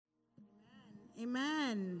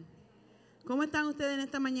Amén. ¿Cómo están ustedes en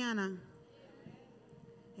esta mañana?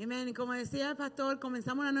 Amén. Y como decía el pastor,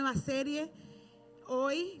 comenzamos una nueva serie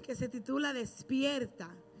hoy que se titula Despierta.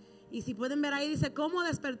 Y si pueden ver ahí, dice, ¿cómo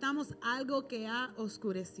despertamos algo que ha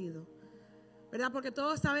oscurecido? ¿Verdad? Porque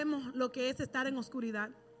todos sabemos lo que es estar en oscuridad.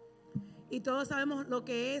 Y todos sabemos lo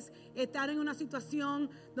que es estar en una situación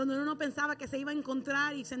donde uno no pensaba que se iba a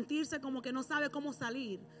encontrar y sentirse como que no sabe cómo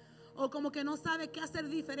salir. O como que no sabe qué hacer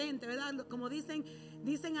diferente, ¿verdad? Como dicen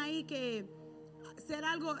ahí que ser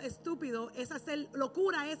algo estúpido es hacer,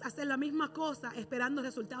 locura es hacer la misma cosa esperando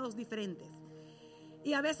resultados diferentes.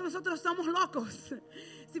 Y a veces nosotros somos locos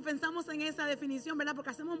si pensamos en esa definición, ¿verdad?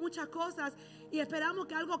 Porque hacemos muchas cosas y esperamos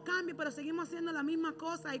que algo cambie, pero seguimos haciendo la misma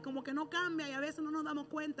cosa y como que no cambia y a veces no nos damos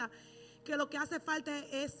cuenta que lo que hace falta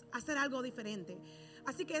es hacer algo diferente.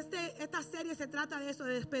 Así que esta serie se trata de eso,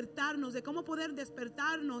 de despertarnos, de cómo poder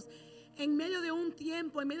despertarnos en medio de un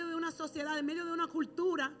tiempo, en medio de una sociedad, en medio de una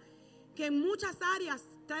cultura que en muchas áreas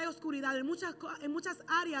trae oscuridad, en muchas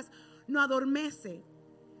áreas nos adormece.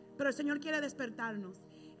 Pero el Señor quiere despertarnos.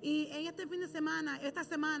 Y en este fin de semana, esta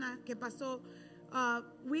semana que pasó,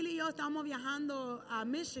 Willy y yo estábamos viajando a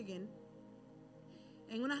Michigan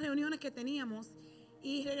en unas reuniones que teníamos.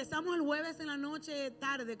 Y regresamos el jueves en la noche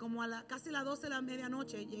tarde, como casi las 12 de la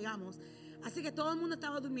medianoche llegamos. Así que todo el mundo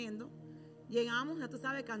estaba durmiendo. Llegamos, ya tú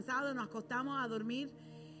sabes, cansados, nos acostamos a dormir.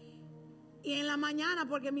 Y en la mañana,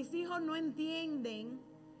 porque mis hijos no entienden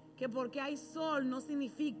que porque hay sol no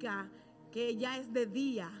significa que ya es de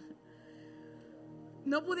día.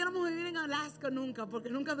 No pudiéramos vivir en Alaska nunca, porque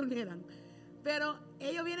nunca durmieran. Pero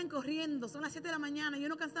ellos vienen corriendo, son las 7 de la mañana y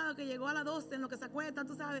uno cansado que llegó a las 12 en lo que se acuestan,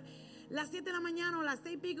 tú sabes, las 7 de la mañana o las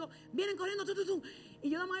 6 y pico, vienen corriendo, y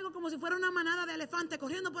yo damos algo como si fuera una manada de elefantes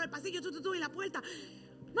corriendo por el pasillo, y la puerta,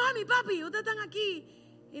 mami, papi, ustedes están aquí,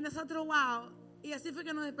 y nosotros, wow, y así fue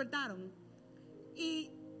que nos despertaron.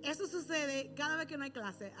 Y eso sucede cada vez que no hay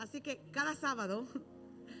clase, así que cada sábado,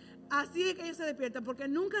 así es que ellos se despiertan, porque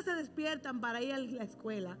nunca se despiertan para ir a la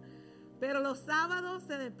escuela. Pero los sábados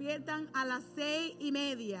se despiertan a las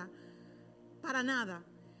 6:30, para nada.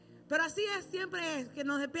 Pero así es, siempre es, que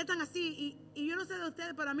nos despiertan así. Y yo no sé de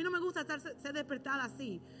ustedes, pero a mí no me gusta ser despertada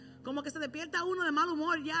así. Como que se despierta uno de mal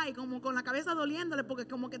humor ya y como con la cabeza doliéndole porque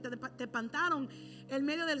como que te espantaron en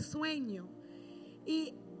medio del sueño.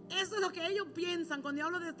 Y eso es lo que ellos piensan cuando yo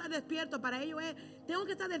hablo de estar despierto. Para ellos es, tengo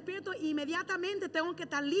que estar despierto e inmediatamente tengo que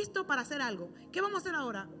estar listo para hacer algo. ¿Qué vamos a hacer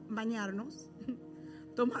ahora? Bañarnos.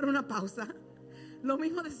 Tomar una pausa, lo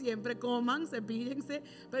mismo de siempre, coman, cepíllense,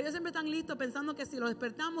 pero ellos siempre están listos pensando que si los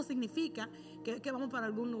despertamos significa que vamos para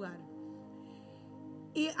algún lugar.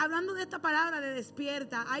 Y hablando de esta palabra de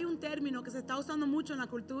despierta, hay un término que se está usando mucho en la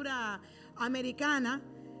cultura americana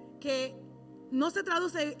que no se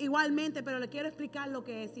traduce igualmente, pero le quiero explicar lo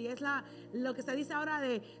que es, y es lo que se dice ahora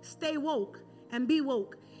de stay woke and be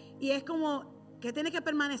woke, y es como que tienes que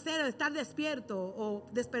permanecer, estar despierto o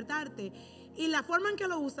despertarte. Y la forma en que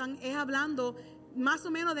lo usan es hablando más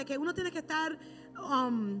o menos de que uno tiene que estar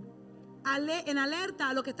en alerta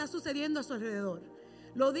a lo que está sucediendo a su alrededor.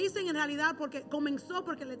 Lo dicen en realidad porque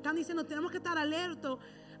le están diciendo tenemos que estar alertos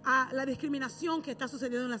a la discriminación que está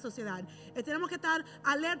sucediendo en la sociedad. Tenemos que estar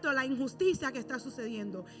alertos a la injusticia que está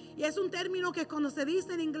sucediendo. Y es un término que cuando se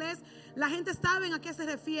dice en inglés la gente sabe a qué se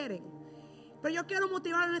refiere. Pero yo quiero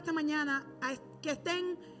motivarlos en esta mañana a que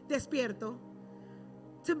estén despiertos,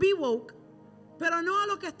 to be woke, pero no a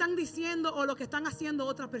lo que están diciendo o lo que están haciendo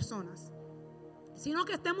otras personas, sino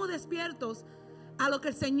que estemos despiertos a lo que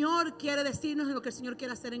el Señor quiere decirnos y lo que el Señor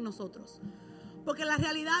quiere hacer en nosotros. Porque la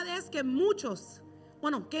realidad es que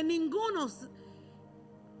que ninguno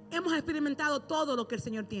hemos experimentado todo lo que el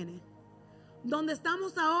Señor tiene. Donde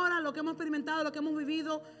estamos ahora, lo que hemos experimentado, lo que hemos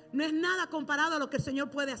vivido, no es nada comparado a lo que el Señor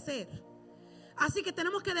puede hacer. Así que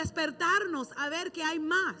tenemos que despertarnos a ver que hay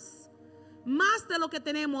más de lo que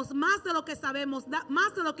tenemos, más de lo que sabemos,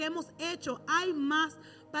 más de lo que hemos hecho. Hay más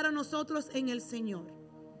para nosotros en el Señor.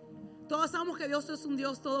 Todos sabemos que Dios es un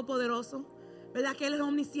Dios todopoderoso, ¿verdad? Que Él es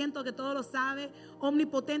omnisciente, que todo lo sabe,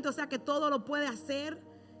 omnipotente, o sea que todo lo puede hacer.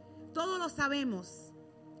 Todo lo sabemos.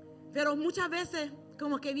 Pero muchas veces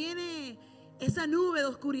como que viene esa nube de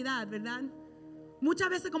oscuridad, ¿verdad? Muchas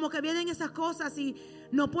veces como que vienen esas cosas y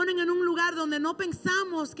nos ponen en un lugar donde no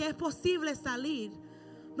pensamos que es posible salir,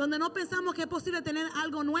 donde no pensamos que es posible tener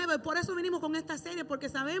algo nuevo. Y por eso venimos con esta serie, porque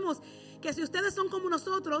sabemos que si ustedes son como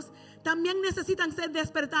nosotros, también necesitan ser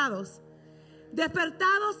despertados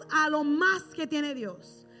a lo más que tiene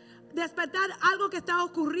Dios, despertar algo que está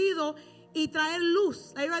ocurrido y traer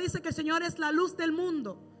luz. La Biblia dice que el Señor es la luz del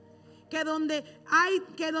mundo, que donde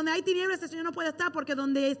hay tinieblas el Señor no puede estar, porque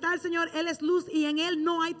donde está el Señor Él es luz y en Él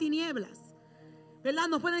no hay tinieblas. ¿verdad?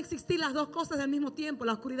 No pueden existir las dos cosas al mismo tiempo.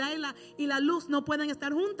 La oscuridad y la luz no pueden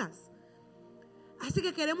estar juntas. Así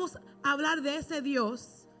que queremos hablar de ese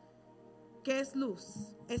Dios que es luz.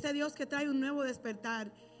 Ese Dios que trae un nuevo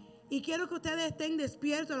despertar. Y quiero que ustedes estén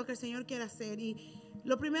despiertos a lo que el Señor quiere hacer. Y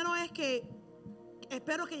lo primero es que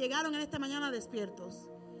espero que llegaron en esta mañana despiertos.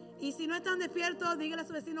 Y si no están despiertos, díganle a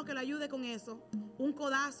su vecino que le ayude con eso. Un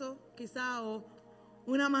codazo quizá o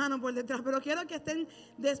una mano por detrás. Pero quiero que estén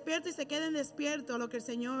despiertos y se queden despiertos a lo que el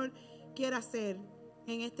Señor quiere hacer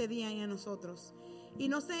en este día y en nosotros. Y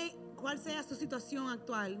no sé cuál sea su situación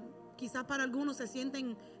actual. Quizás para algunos se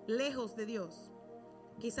sienten lejos de Dios.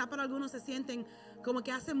 Quizás para algunos se sienten como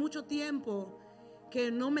que hace mucho tiempo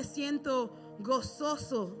que no me siento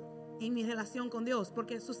gozoso en mi relación con Dios.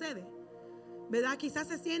 Porque sucede, ¿verdad? Quizás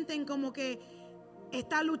se sienten como que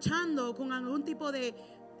está luchando con algún tipo de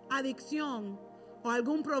adicción o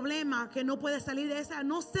algún problema que no puede salir de esa.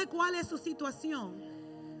 No sé cuál es su situación,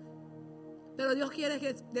 pero Dios quiere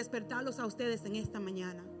despertarlos a ustedes en esta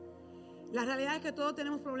mañana. La realidad es que todos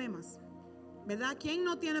tenemos problemas, ¿verdad? ¿Quién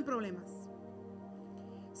no tiene problemas?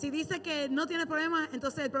 Si dice que no tiene problemas,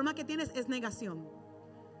 entonces el problema que tienes es negación.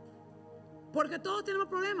 Porque todos tenemos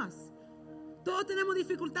problemas, todos tenemos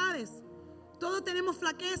dificultades, todos tenemos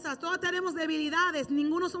flaquezas, todos tenemos debilidades,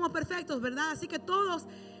 ninguno somos perfectos, ¿verdad? Así que todos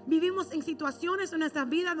vivimos en situaciones en nuestras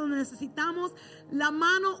vidas donde necesitamos la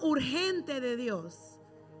mano urgente de Dios.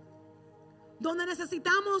 Donde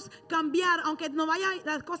necesitamos cambiar, aunque no vayan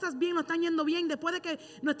las cosas bien, no están yendo bien, después de que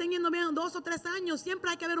no estén yendo bien 2 o 3 años,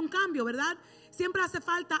 siempre hay que ver un cambio, ¿verdad? Siempre hace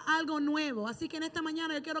falta algo nuevo. Así que en esta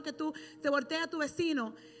mañana yo quiero que tú te voltees a tu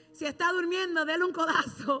vecino. Si está durmiendo, dele un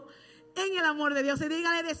codazo en el amor de Dios y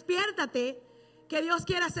dígale, despiértate, que Dios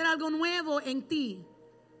quiere hacer algo nuevo en ti.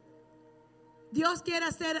 Dios quiere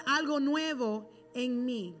hacer algo nuevo en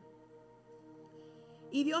mí.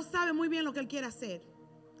 Y Dios sabe muy bien lo que Él quiere hacer.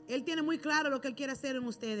 Él tiene muy claro lo que Él quiere hacer en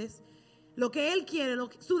ustedes. Lo que Él quiere,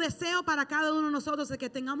 su deseo para cada uno de nosotros es que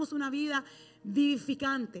tengamos una vida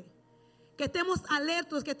vivificante. Que estemos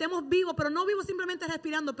alertos, que estemos vivos, pero no vivos simplemente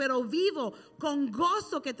respirando, pero vivos con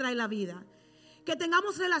gozo que trae la vida. Que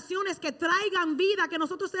tengamos relaciones que traigan vida, que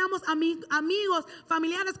nosotros seamos amigos,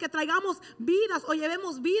 familiares, que traigamos vidas o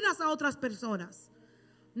llevemos vidas a otras personas.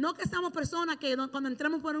 No que seamos personas que cuando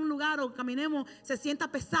entremos por un lugar o caminemos se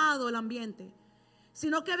sienta pesado el ambiente,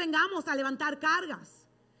 sino que vengamos a levantar cargas.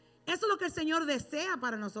 Eso es lo que el Señor desea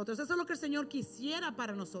para nosotros, eso es lo que el Señor quisiera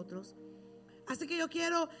para nosotros. Así que yo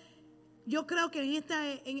creo que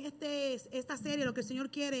en esta serie lo que el Señor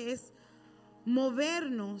quiere es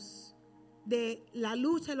movernos de la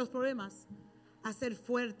lucha y los problemas a ser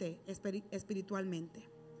fuerte espiritualmente.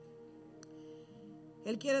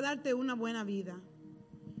 Él quiere darte una buena vida.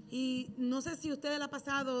 Y no sé si usted le ha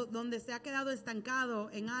pasado donde se ha quedado estancado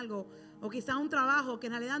en algo, o quizá un trabajo que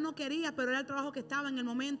en realidad no quería, pero era el trabajo que estaba en el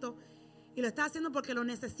momento y lo estás haciendo porque lo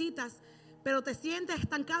necesitas, pero te sientes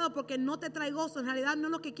estancado porque no te trae gozo. En realidad no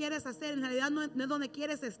es lo que quieres hacer, en realidad no es donde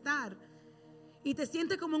quieres estar. Y te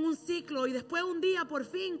sientes como en un ciclo y después un día por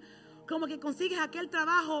fin como que consigues aquel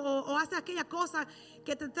trabajo o haces aquella cosa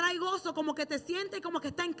que te trae gozo, como que te sientes como que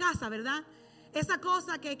está en casa, ¿verdad? Esa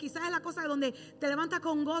cosa que quizás es la cosa donde te levantas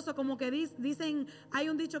con gozo, como que dicen, hay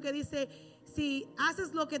un dicho que dice, si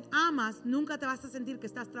haces lo que amas, nunca te vas a sentir que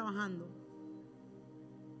estás trabajando.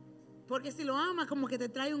 Porque si lo amas, como que te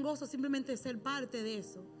trae un gozo simplemente ser parte de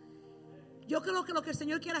eso. Yo creo que lo que el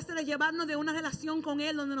Señor quiere hacer es llevarnos de una relación con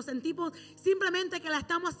Él donde nos sentimos simplemente que la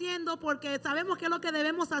estamos haciendo porque sabemos que es lo que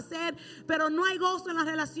debemos hacer, pero no hay gozo en la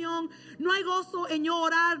relación, no hay gozo en yo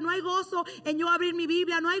orar, no hay gozo en yo abrir mi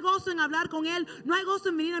Biblia, no hay gozo en hablar con Él, no hay gozo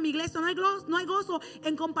en venir a mi iglesia, no hay gozo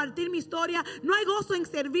en compartir mi historia, no hay gozo en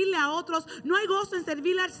servirle a otros, no hay gozo en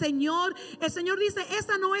servirle al Señor. El Señor dice,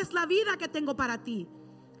 esa no es la vida que tengo para ti.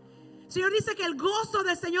 El Señor dice que el gozo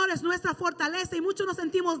del Señor es nuestra fortaleza y muchos nos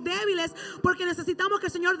sentimos débiles porque necesitamos que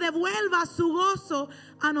el Señor devuelva su gozo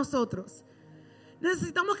a nosotros.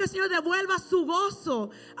 Necesitamos que el Señor devuelva su gozo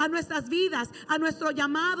a nuestras vidas, a nuestro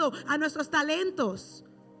llamado, a nuestros talentos,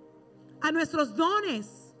 a nuestros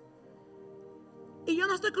dones. Y yo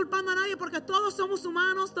no estoy culpando a nadie porque todos somos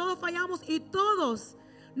humanos, todos fallamos y todos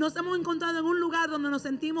nos hemos encontrado en un lugar donde nos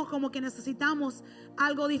sentimos como que necesitamos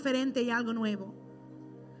algo diferente y algo nuevo.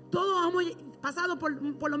 Todos hemos pasado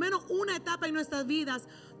por lo menos una etapa en nuestras vidas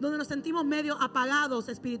donde nos sentimos medio apagados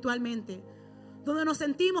espiritualmente, donde nos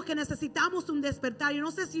sentimos que necesitamos un despertar. Yo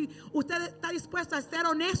no sé si usted está dispuesto a ser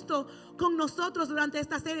honesto con nosotros durante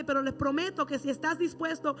esta serie, pero les prometo que si estás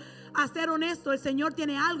dispuesto a ser honesto, el Señor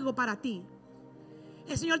tiene algo para ti.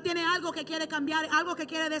 El Señor tiene algo que quiere cambiar, algo que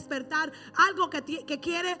quiere despertar, algo que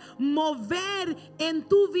quiere mover en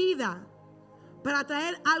tu vida para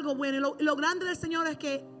traer algo bueno. Y lo grande del Señor es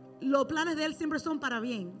que los planes de Él siempre son para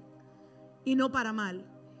bien y no para mal.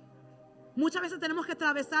 Muchas veces tenemos que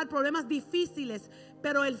atravesar problemas difíciles,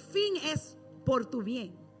 pero el fin es por tu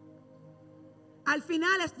bien. Al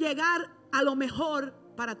final es llegar a lo mejor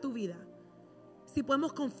para tu vida. Si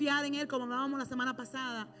podemos confiar en Él, como hablábamos la semana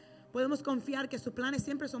pasada, podemos confiar que sus planes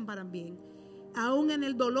siempre son para bien. Aún en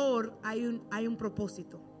el dolor hay un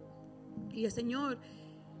propósito. Y el Señor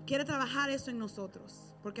quiere trabajar eso en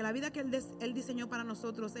nosotros, porque la vida que Él diseñó para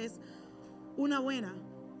nosotros es una buena.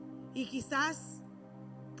 Y quizás,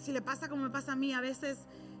 si le pasa como me pasa a mí, a veces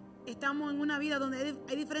estamos en una vida donde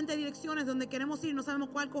hay diferentes direcciones donde queremos ir y no sabemos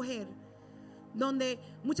cuál coger. Donde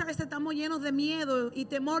muchas veces estamos llenos de miedo y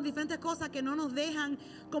temor, diferentes cosas que no nos dejan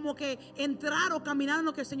como que entrar o caminar en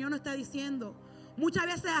lo que el Señor nos está diciendo. Muchas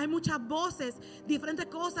veces hay muchas voces, diferentes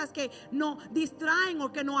cosas que nos distraen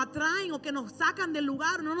o que nos atraen o que nos sacan del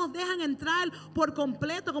lugar, no nos dejan entrar por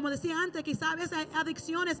completo. Como decía antes, quizás a veces hay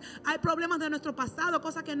adicciones, hay problemas de nuestro pasado,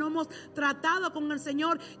 cosas que no hemos tratado con el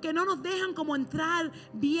Señor, que no nos dejan como entrar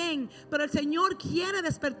bien. Pero el Señor quiere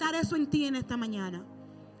despertar eso en ti en esta mañana.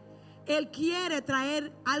 Él quiere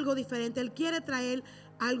traer algo diferente, Él quiere traer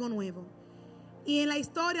algo nuevo. Y en la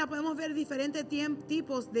historia podemos ver diferentes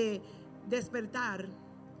tipos de despertar.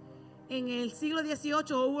 En el siglo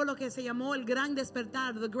XVIII hubo lo que se llamó el Gran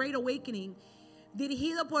Despertar, The Great Awakening,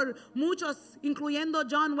 dirigido por muchos, incluyendo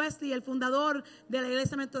John Wesley, el fundador de la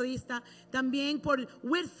iglesia metodista, también por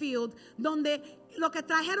Whitefield, donde lo que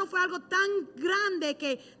trajeron fue algo tan grande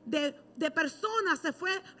que de personas se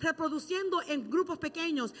fue reproduciendo en grupos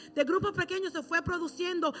pequeños, de grupos pequeños se fue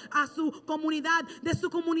produciendo a su comunidad, de su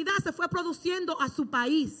comunidad se fue produciendo a su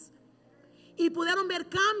país. Y pudieron ver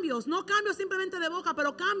cambios, no cambios simplemente de boca,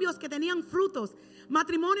 pero cambios que tenían frutos,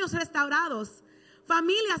 matrimonios restaurados,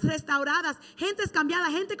 familias restauradas, gentes cambiadas,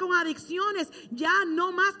 gente con adicciones, ya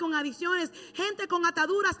no más con adicciones, gente con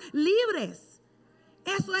ataduras libres.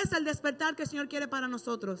 Eso es el despertar que el Señor quiere para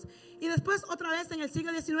nosotros. Y después otra vez en el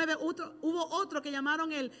siglo XIX hubo otro que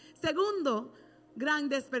llamaron el segundo gran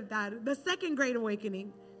despertar, the second great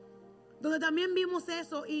awakening, donde también vimos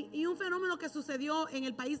eso y un fenómeno que sucedió en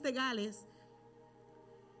el país de Gales,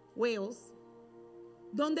 Wales,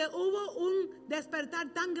 donde hubo un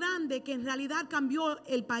despertar tan grande que en realidad cambió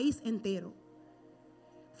el país entero.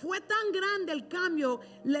 Fue tan grande el cambio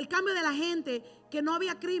de la gente que no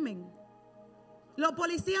había crimen. Los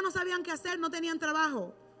policías no sabían qué hacer, no tenían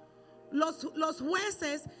trabajo. Los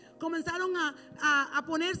jueces comenzaron a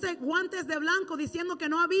ponerse guantes de blanco diciendo que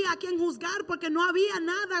no había a quien juzgar porque no había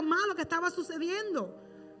nada malo que estaba sucediendo.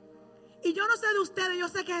 Y yo no sé de ustedes, yo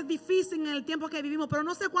sé que es difícil en el tiempo que vivimos, pero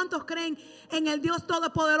no sé cuántos creen en el Dios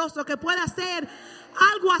Todopoderoso que puede hacer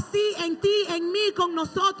algo así en ti, en mí, con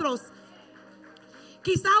nosotros.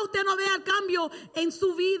 Quizá usted no vea el cambio en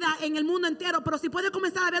su vida, en el mundo entero, pero si puede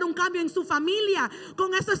comenzar a ver un cambio en su familia,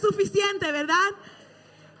 con eso es suficiente, ¿verdad?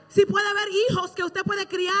 Si puede haber hijos que usted puede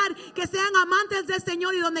criar, que sean amantes del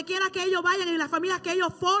Señor y donde quiera que ellos vayan, y las familias que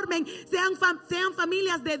ellos formen, sean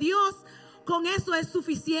familias de Dios, con eso es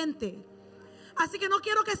suficiente. Así que no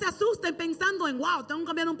quiero que se asusten pensando en, wow, tengo que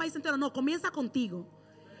cambiar un país entero. No, comienza contigo.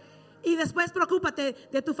 Y después preocúpate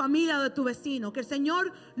de tu familia o de tu vecino, que el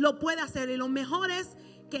Señor lo puede hacer. Y lo mejor es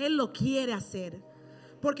que Él lo quiere hacer.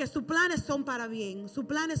 Porque sus planes son para bien. Sus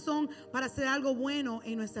planes son para hacer algo bueno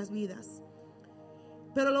en nuestras vidas.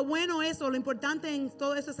 Pero lo bueno es, o lo importante en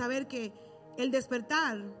todo eso es saber que el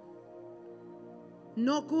despertar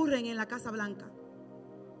no ocurre en la Casa Blanca.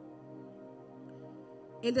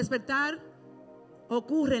 El despertar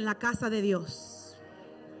ocurre en la casa de Dios.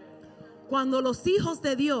 Cuando los hijos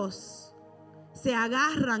de Dios se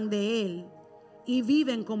agarran de Él y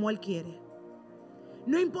viven como Él quiere.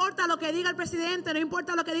 No importa lo que diga el presidente, no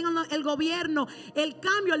importa lo que diga el gobierno, el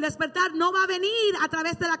cambio, el despertar no va a venir a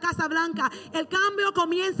través de la Casa Blanca. El cambio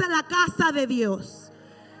comienza en la casa de Dios.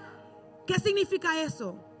 ¿Qué significa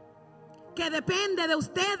eso? Que depende de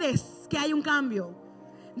ustedes que hay un cambio.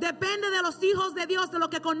 Depende de los hijos de Dios, de los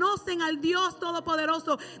que conocen al Dios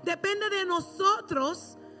Todopoderoso. Depende de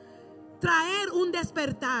nosotros traer un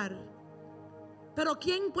despertar. Pero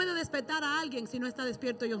 ¿quién puede despertar a alguien si no está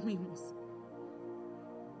despierto ellos mismos?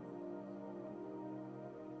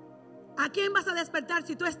 ¿A quién vas a despertar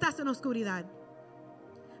si tú estás en oscuridad?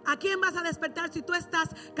 ¿A quién vas a despertar si tú estás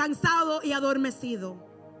cansado y adormecido?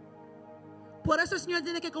 Por eso el Señor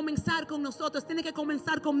tiene que comenzar con nosotros, tiene que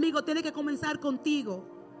comenzar conmigo, tiene que comenzar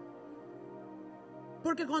contigo.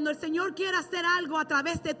 Porque cuando el Señor quiere hacer algo a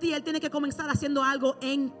través de ti, Él tiene que comenzar haciendo algo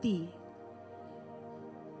en ti.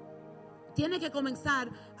 Tiene que comenzar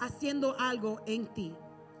haciendo algo en ti.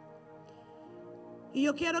 Y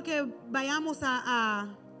yo quiero que vayamos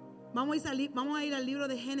vamos a ir al libro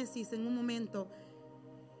de Génesis en un momento.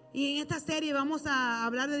 Y en esta serie vamos a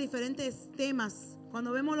hablar de diferentes temas.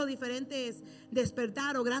 Cuando vemos los diferentes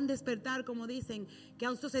despertar o gran despertar, como dicen, que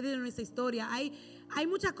han sucedido en nuestra historia, hay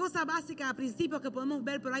muchas cosas básicas, principios que podemos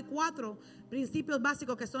ver, pero hay 4 principios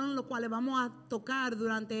básicos que son los cuales vamos a tocar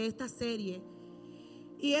durante esta serie.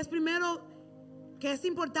 Y es primero que es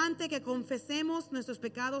importante que confesemos nuestros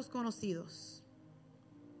pecados conocidos.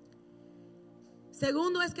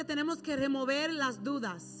 Segundo es que tenemos que remover las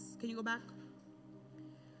dudas. Can you go back?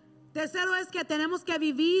 Tercero es que tenemos que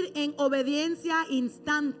vivir en obediencia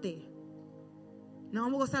instante. No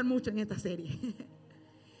vamos a gozar mucho en esta serie.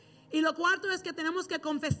 Y lo cuarto es que tenemos que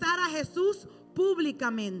confesar a Jesús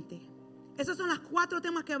públicamente. Esos son los 4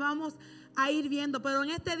 temas que vamos a ir viendo. Pero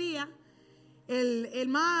en este día, el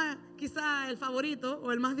más, quizá el favorito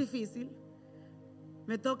o el más difícil,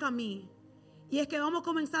 me toca a mí. Y es que vamos a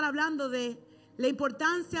comenzar hablando de la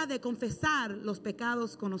importancia de confesar los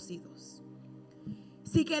pecados conocidos.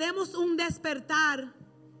 Si queremos un despertar,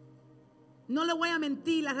 no le voy a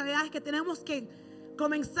mentir, la realidad es que tenemos que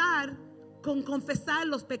comenzar con confesar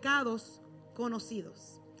los pecados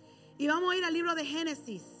conocidos. Y vamos a ir al libro de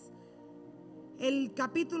Génesis, el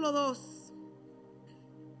capítulo 2.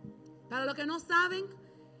 Para los que no saben,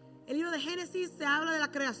 el libro de Génesis se habla de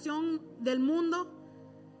la creación del mundo.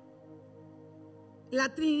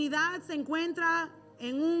 La Trinidad se encuentra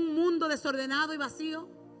en un mundo desordenado y vacío.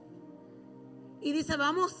 Y dice,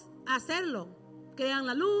 vamos a hacerlo. Crean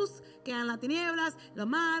la luz, crean las tinieblas, el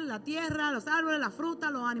mar, la tierra, los árboles, la fruta,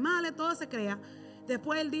 los animales, todo se crea.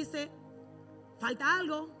 Después él dice, falta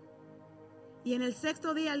algo. Y en el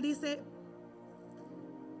 6º día él dice,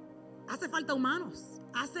 hace falta humanos.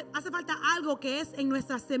 Hace falta algo que es en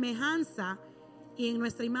nuestra semejanza y en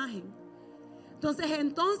nuestra imagen.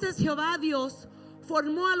 Entonces Jehová Dios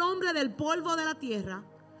formó al hombre del polvo de la tierra,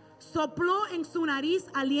 sopló en su nariz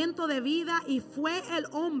aliento de vida y fue el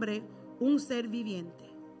hombre un ser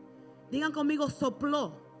viviente. Digan conmigo,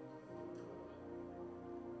 sopló.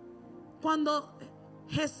 Cuando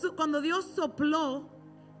Dios sopló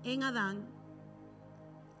en Adán,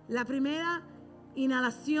 la primera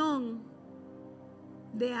inhalación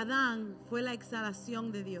de Adán fue la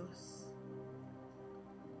exhalación de Dios.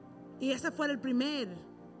 Y ese fue el primer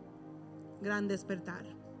gran despertar.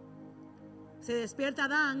 Se despierta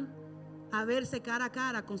Adán a verse cara a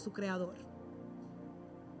cara con su creador.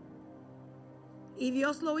 Y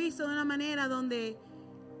Dios lo hizo de una manera donde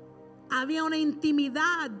había una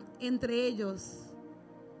intimidad entre ellos,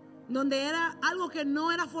 donde era algo que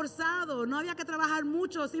no era forzado, no había que trabajar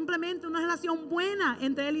mucho, simplemente una relación buena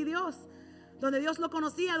entre él y Dios, donde Dios lo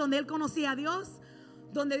conocía, donde él conocía a Dios,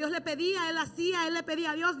 donde Dios le pedía, él hacía, él le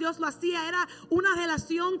pedía a Dios, Dios lo hacía, era una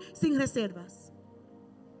relación sin reservas.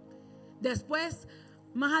 Después,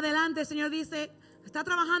 más adelante, el Señor dice, está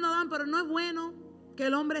trabajando Adán, pero no es bueno que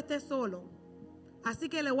el hombre esté solo. Así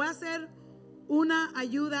que le voy a hacer una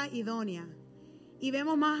ayuda idónea. Y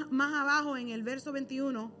vemos más abajo en el verso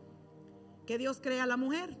 21 que Dios crea a la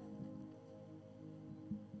mujer.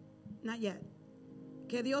 Not yet.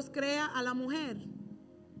 Que Dios crea a la mujer.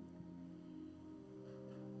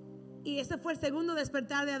 Y ese fue el segundo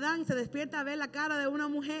despertar de Adán. Se despierta a ver la cara de una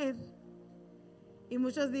mujer. Y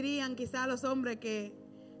muchos dirían, quizás los hombres, que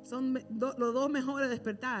son los 2 mejores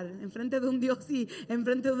despertar, enfrente de un Dios y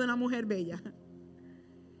enfrente de una mujer bella.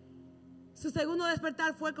 Su segundo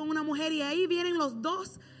despertar fue con una mujer y ahí vienen los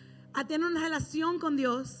 2 a tener una relación con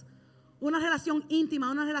Dios, una relación íntima,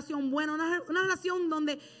 una relación buena, una relación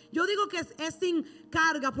donde yo digo que es sin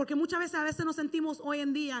carga, porque muchas veces nos sentimos hoy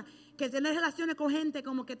en día que tener relaciones con gente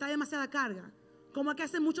como que trae demasiada carga. Como que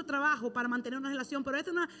hace mucho trabajo para mantener una relación, pero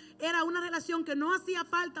esta era una relación que no hacía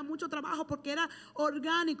falta mucho trabajo porque era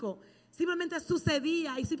orgánico, simplemente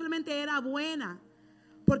sucedía y simplemente era buena,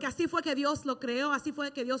 porque así fue que Dios lo creó, así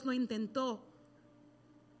fue que Dios lo intentó.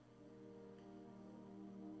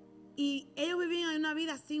 Y ellos vivían una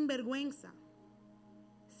vida sin vergüenza,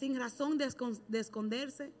 sin razón de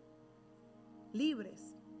esconderse,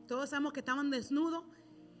 libres. Todos sabemos que estaban desnudos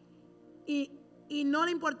y no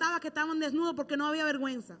le importaba que estaban desnudos porque no había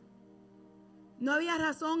vergüenza. No había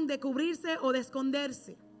razón de cubrirse o de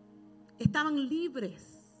esconderse. Estaban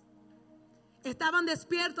libres. Estaban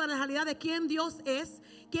despiertos a la realidad de quién Dios es,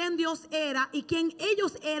 quién Dios era y quién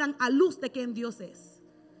ellos eran a luz de quién Dios es.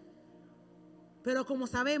 Pero como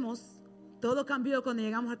sabemos, todo cambió cuando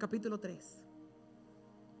llegamos al capítulo 3.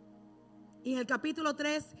 Y en el capítulo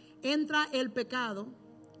 3 entra el pecado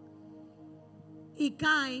y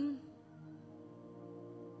caen.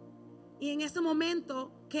 Y en ese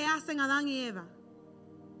momento, ¿qué hacen Adán y Eva?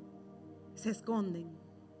 se esconden.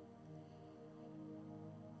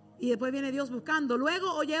 Y después viene Dios buscando.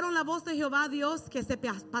 Luego oyeron la voz de Jehová Dios que se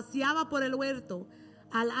paseaba por el huerto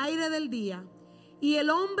al aire del día. Y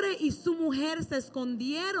el hombre y su mujer se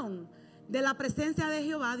escondieron de la presencia de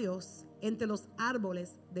Jehová Dios entre los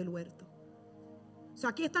árboles del huerto. O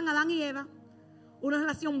sea, aquí están Adán y Eva, una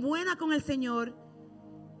relación buena con el Señor.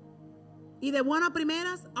 Y de buenas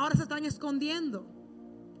primeras, ahora se están escondiendo.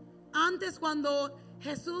 Antes cuando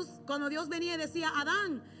Dios venía y decía,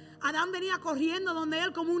 Adán venía corriendo donde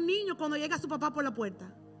él como un niño cuando llega su papá por la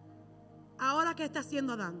puerta. Ahora, ¿qué está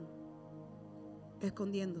haciendo Adán?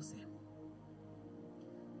 Escondiéndose.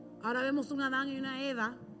 Ahora vemos un Adán y una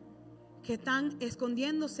Eva que están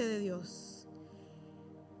escondiéndose de Dios.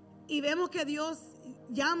 Y vemos que Dios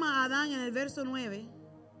llama a Adán en el verso 9.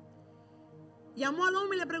 Llamó al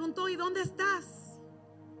hombre y le preguntó, ¿y dónde estás?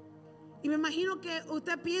 Y me imagino que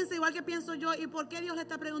usted piensa igual que pienso yo, ¿y por qué Dios le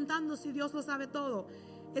está preguntando si Dios lo sabe todo?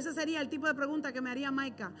 Ese sería el tipo de pregunta que me haría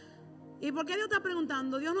Maika. ¿Y por qué Dios está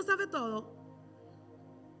preguntando? ¿Dios no sabe todo?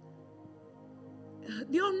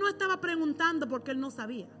 Dios no estaba preguntando porque Él no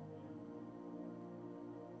sabía.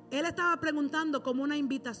 Él estaba preguntando como una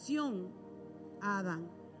invitación a Adán.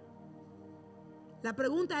 La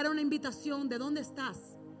pregunta era una invitación: ¿de dónde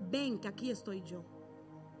estás? Ven, que aquí estoy yo.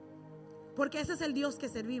 Porque ese es el Dios que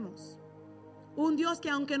servimos. Un Dios que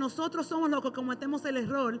aunque nosotros somos los que cometemos el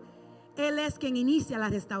error, Él es quien inicia la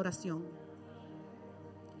restauración.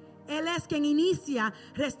 Él es quien inicia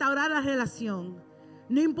restaurar la relación.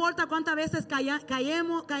 No importa cuántas veces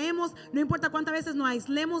caemos, no importa cuántas veces nos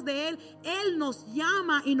aislemos de Él, Él nos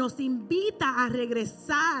llama y nos invita a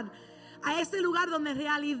regresar a ese lugar donde en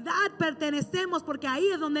realidad pertenecemos, porque ahí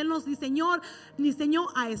es donde Él nos diseñó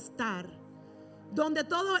a estar. Donde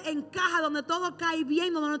todo encaja, donde todo cae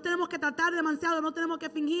bien, donde no tenemos que tratar demasiado, no tenemos que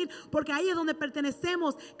fingir, porque ahí es donde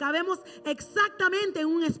pertenecemos, cabemos exactamente en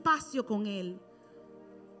un espacio con Él.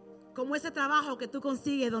 Como ese trabajo que tú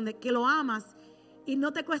consigues, que lo amas y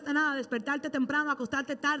no te cuesta nada despertarte temprano,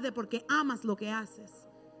 acostarte tarde porque amas lo que haces.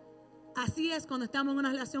 Así es cuando estamos en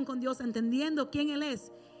una relación con Dios, entendiendo quién Él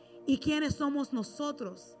es y quiénes somos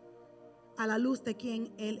nosotros a la luz de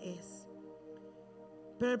quién Él es.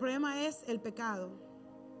 Pero el problema es el pecado.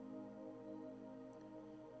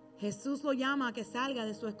 Jesús lo llama a que salga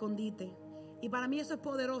de su escondite. Y para mí eso es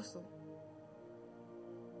poderoso.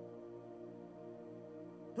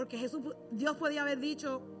 Porque Dios podía haber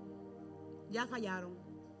dicho, ya fallaron.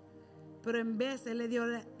 Pero en vez, Él le dio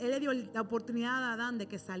la oportunidad a Adán de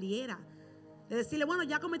que saliera. De decirle, bueno,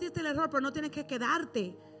 ya cometiste el error, pero no tienes que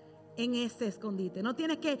quedarte en ese escondite. No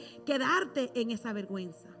tienes que quedarte en esa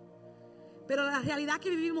vergüenza. Pero la realidad que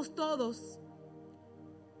vivimos todos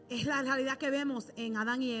es la realidad que vemos en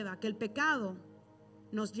Adán y Eva, que el pecado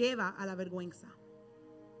nos lleva a la vergüenza.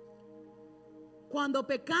 Cuando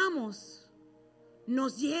pecamos,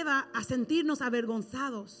 nos lleva a sentirnos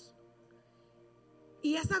avergonzados.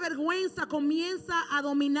 Y esa vergüenza comienza a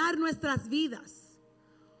dominar nuestras vidas,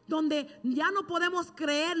 donde ya no podemos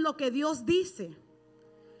creer lo que Dios dice.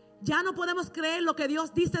 Ya no podemos creer lo que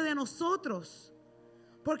Dios dice de nosotros.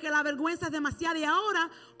 Porque la vergüenza es demasiada. Y ahora,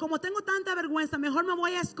 como tengo tanta vergüenza, mejor me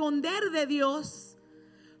voy a esconder de Dios.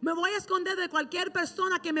 Me voy a esconder de cualquier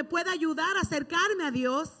persona que me pueda ayudar a acercarme a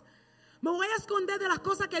Dios. Me voy a esconder de las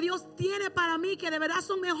cosas que Dios tiene para mí, que de verdad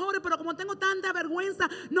son mejores. Pero como tengo tanta vergüenza,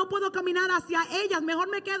 no puedo caminar hacia ellas. Mejor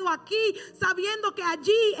me quedo aquí, sabiendo que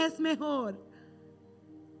allí es mejor.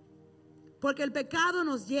 Porque el pecado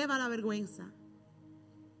nos lleva a la vergüenza.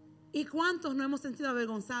 ¿Y cuántos no hemos sentido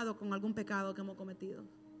avergonzados con algún pecado que hemos cometido?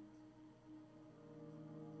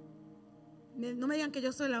 No me digan que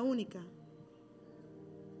yo soy la única.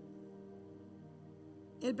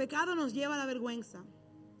 El pecado nos lleva a la vergüenza,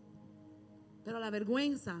 pero la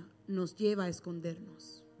vergüenza nos lleva a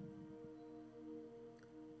escondernos.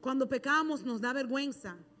 Cuando pecamos nos da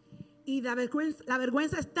vergüenza, y la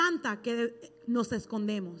vergüenza es tanta que nos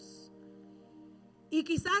escondemos. Y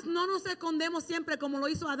quizás no nos escondemos siempre como lo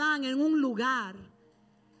hizo Adán en un lugar,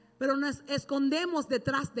 pero nos escondemos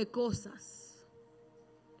detrás de cosas.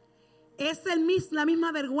 Es la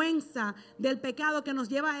misma vergüenza del pecado que nos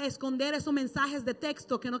lleva a esconder esos mensajes de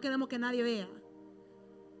texto que no queremos que nadie vea.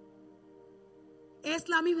 Es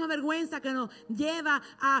la misma vergüenza que nos lleva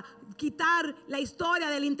a quitar la historia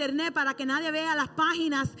del internet para que nadie vea las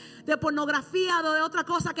páginas de pornografía o de otra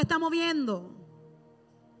cosa que estamos viendo.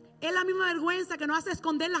 Es la misma vergüenza que nos hace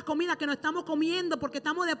esconder las comidas que nos estamos comiendo porque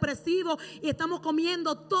estamos depresivos y estamos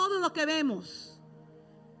comiendo todo lo que vemos.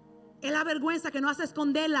 Es la vergüenza que nos hace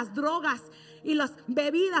esconder las drogas y las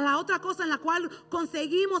bebidas, la otra cosa en la cual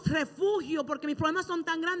conseguimos refugio, porque mis problemas son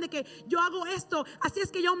tan grandes que yo hago esto, así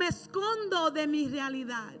es que yo me escondo de mi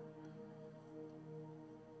realidad.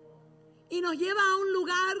 Y nos lleva a un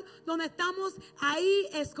lugar donde estamos ahí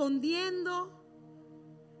escondiendo.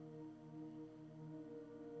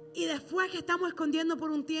 Y después que estamos escondiendo por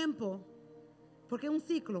un tiempo, porque es un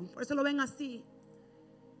ciclo, por eso lo ven así.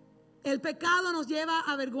 El pecado nos lleva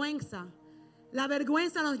a vergüenza. La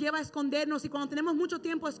vergüenza nos lleva a escondernos. Y cuando tenemos mucho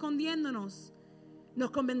tiempo escondiéndonos, nos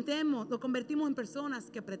convertimos en personas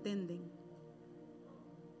que pretenden.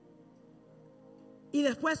 Y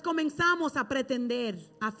después comenzamos a pretender,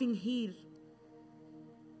 a fingir.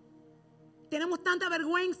 Tenemos tanta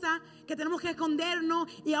vergüenza que tenemos que escondernos.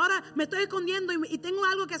 Y ahora me estoy escondiendo y tengo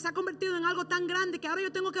algo que se ha convertido en algo tan grande que ahora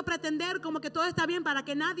yo tengo que pretender como que todo está bien para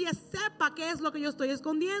que nadie sepa qué es lo que yo estoy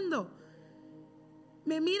escondiendo.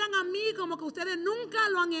 Me miran a mí como que ustedes nunca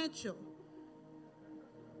lo han hecho.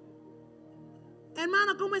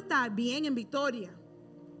 Hermano, ¿cómo está? Bien, en Victoria.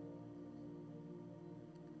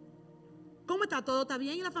 ¿Cómo está? ¿Todo está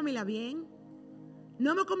bien? ¿Y la familia bien?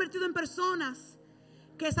 No hemos convertido en personas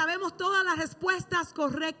que sabemos todas las respuestas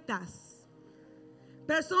correctas.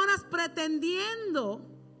 Personas pretendiendo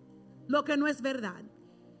lo que no es verdad.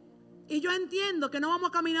 Y yo entiendo que no vamos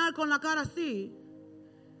a caminar con la cara así.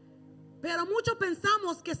 Pero muchos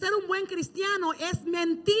pensamos que ser un buen cristiano es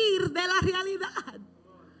mentir de la realidad.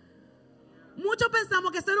 Muchos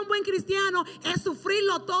pensamos que ser un buen cristiano es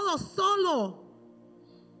sufrirlo todo solo.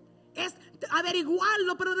 Es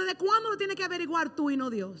averiguarlo, pero ¿desde cuándo lo tienes que averiguar tú y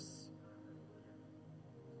no Dios?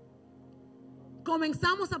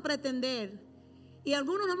 Comenzamos a pretender. Y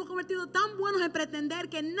algunos nos hemos convertido tan buenos en pretender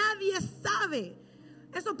que nadie sabe.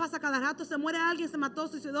 Eso pasa cada rato. Se muere alguien, se mató,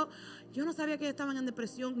 se suicidó. Yo no sabía que estaban en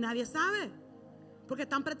depresión. Nadie sabe. Porque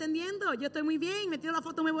están pretendiendo. Yo estoy muy bien, me tiro la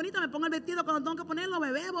foto muy bonita, me pongo el vestido cuando tengo que ponerlo,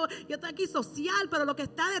 me bebo. Yo estoy aquí social, pero lo que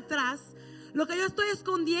está detrás, lo que yo estoy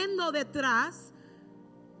escondiendo detrás,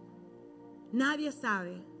 nadie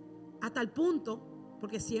sabe. Hasta el punto,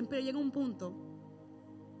 porque siempre llega un punto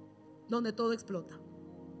donde todo explota.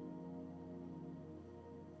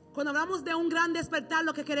 Cuando hablamos de un gran despertar,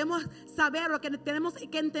 lo que queremos saber, lo que tenemos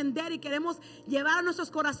que entender y queremos llevar a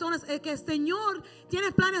nuestros corazones es que el Señor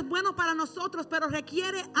tiene planes buenos para nosotros, pero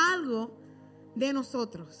requiere algo de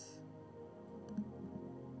nosotros.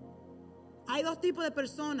 Hay dos tipos de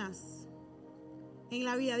personas en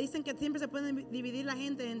la vida. Dicen que siempre se pueden dividir la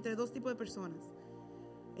gente entre dos tipos de personas.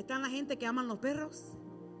 Están la gente que aman los perros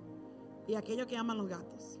y aquellos que aman los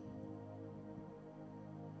gatos.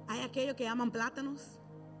 Hay aquellos que aman plátanos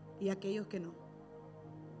y aquellos que no.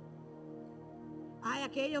 Hay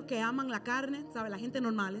aquellos que aman la carne, ¿sabe? La gente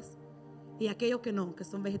normales. Y aquellos que no, que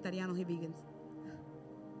son vegetarianos y vegans.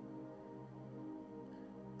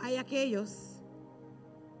 Hay aquellos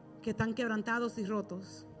que están quebrantados y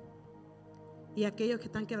rotos. Y aquellos que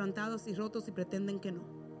están quebrantados y rotos y pretenden que no.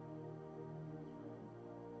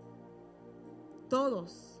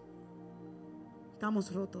 Todos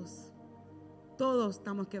estamos rotos. Todos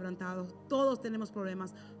estamos quebrantados. Todos tenemos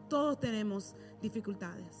problemas. Todos tenemos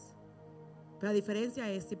dificultades. Pero la diferencia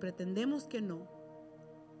es si pretendemos que no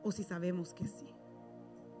o si sabemos que sí.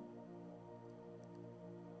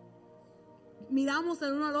 Miramos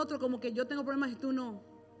el uno al otro como que yo tengo problemas y tú no.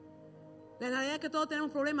 La realidad es que todos tenemos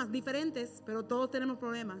problemas diferentes, pero todos tenemos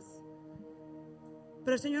problemas.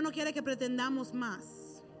 Pero el Señor no quiere que pretendamos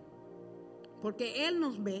más, porque Él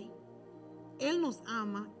nos ve, Él nos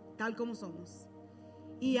ama tal como somos.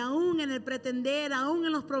 Y aún en el pretender, aún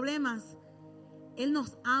en los problemas, Él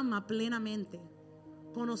nos ama plenamente.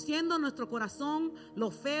 Conociendo nuestro corazón,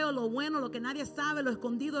 lo feo, lo bueno, lo que nadie sabe, lo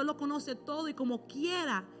escondido, Él lo conoce todo y como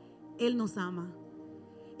quiera, Él nos ama.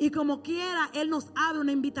 Y como quiera, Él nos abre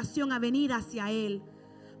una invitación a venir hacia Él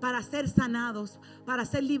para ser sanados, para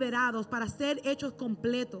ser liberados, para ser hechos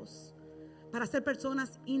completos, para ser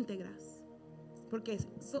personas íntegras. Porque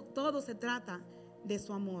todo se trata de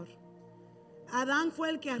su amor. Adán fue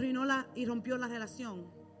el que arruinó y rompió la relación.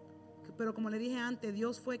 Pero como le dije antes,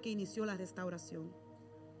 Dios fue que inició la restauración.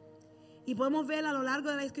 Y podemos ver a lo largo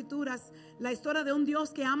de las Escrituras la historia de un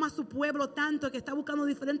Dios que ama a su pueblo tanto, que está buscando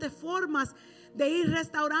diferentes formas de ir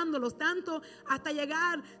restaurándolos, tanto hasta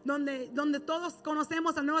llegar donde todos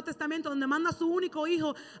conocemos al Nuevo Testamento, donde manda a su único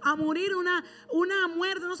hijo a morir una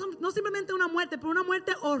muerte, no simplemente una muerte, pero una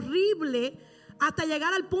muerte horrible, hasta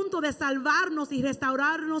llegar al punto de salvarnos y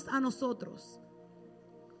restaurarnos a nosotros.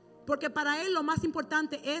 Porque para Él lo más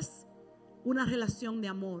importante es una relación de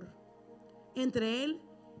amor entre Él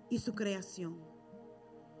y su creación.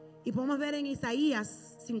 Y podemos ver en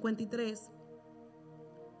Isaías 53,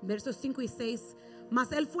 Versos 5 y 6.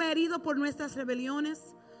 Mas Él fue herido por nuestras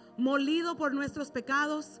rebeliones, molido por nuestros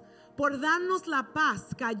pecados. Por darnos la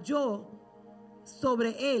paz cayó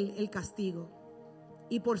sobre Él el castigo,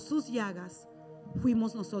 y por sus llagas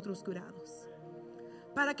fuimos nosotros curados.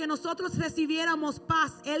 Para que nosotros recibiéramos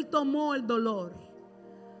paz, Él tomó el dolor.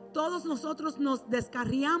 Todos nosotros nos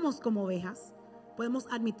descarriamos como ovejas, podemos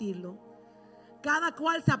admitirlo. Cada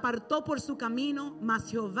cual se apartó por su camino, mas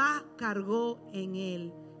Jehová cargó en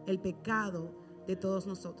Él el pecado de todos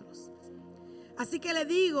nosotros. Así que le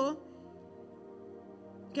digo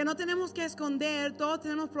que no tenemos que esconder, todos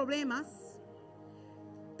tenemos problemas.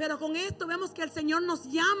 Pero con esto vemos que el Señor nos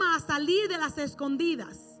llama a salir de las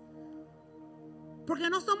escondidas. Porque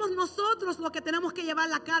no somos nosotros los que tenemos que llevar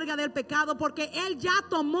la carga del pecado, porque Él ya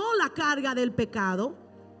tomó la carga del pecado.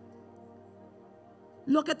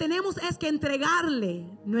 Lo que tenemos es que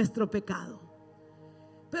entregarle nuestro pecado.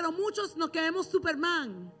 Pero muchos nos queremos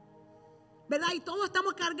Superman, ¿verdad? Y todos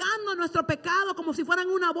estamos cargando nuestro pecado como si fueran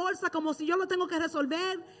una bolsa, como si yo lo tengo que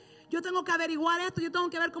resolver. Yo tengo que averiguar esto, yo tengo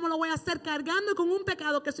que ver cómo lo voy a hacer, cargando con un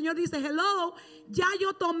pecado que el Señor dice, hello, ya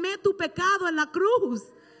yo tomé tu pecado en la cruz.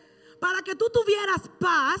 Para que tú tuvieras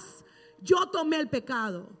paz, yo tomé el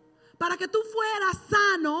pecado. Para que tú fueras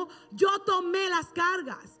sano, yo tomé las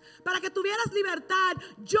cargas. Para que tuvieras libertad,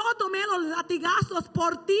 yo tomé los latigazos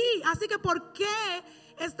por ti. Así que ¿por qué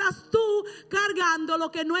estás tú cargando lo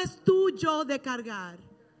que no es tuyo de cargar?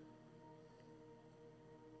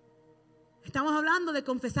 Estamos hablando de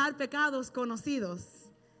confesar pecados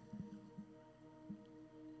conocidos.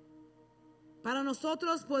 Para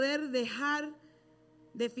nosotros poder dejar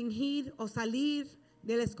de fingir o salir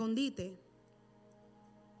del escondite,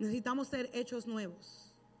 necesitamos ser hechos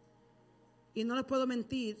nuevos. Y no les puedo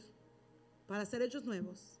mentir, para ser hechos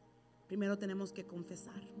nuevos, primero tenemos que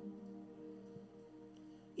confesar.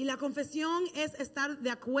 Y la confesión es estar de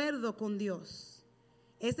acuerdo con Dios.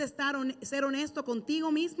 Es ser honesto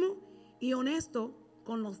contigo mismo y honesto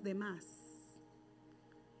con los demás.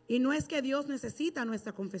 Y no es que Dios necesita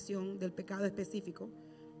nuestra confesión del pecado específico,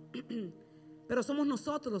 pero somos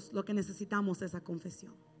nosotros los que necesitamos esa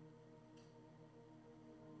confesión.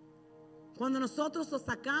 Cuando nosotros lo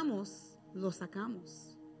sacamos, lo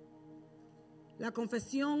sacamos. La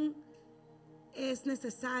confesión es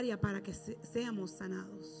necesaria para que seamos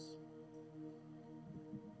sanados.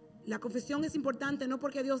 La confesión es importante, no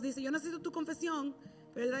porque Dios dice, yo necesito tu confesión,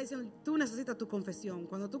 pero Él está diciendo, tú necesitas tu confesión.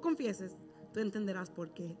 Cuando tú confieses, tú entenderás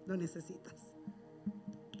por qué lo necesitas.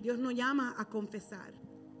 Dios nos llama a confesar.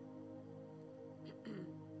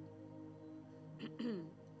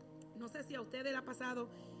 No sé si a ustedes les ha pasado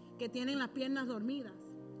que tienen las piernas dormidas.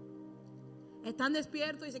 Están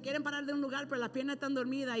despiertos y se quieren parar de un lugar, pero las piernas están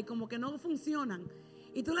dormidas y como que no funcionan.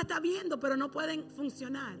 Y tú la estás viendo, pero no pueden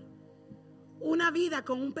funcionar. Una vida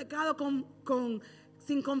con un pecado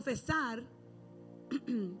sin confesar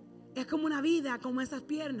es como una vida como esas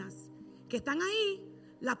piernas que están ahí,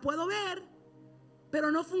 las puedo ver,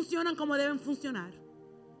 pero no funcionan como deben funcionar.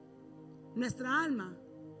 Nuestra alma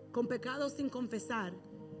con pecados sin confesar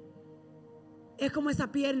es como esas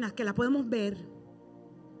piernas que las podemos ver,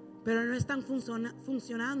 pero no están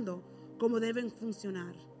funcionando como deben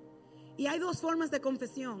funcionar. Y hay dos formas de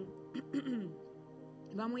confesión.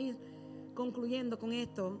 Vamos a ir concluyendo con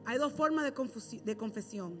esto. Hay dos formas de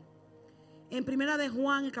confesión. En primera de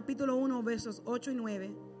Juan, el capítulo 1, versos 8 y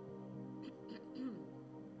 9.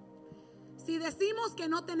 Si decimos que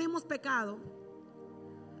no tenemos pecado,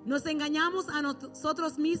 nos engañamos a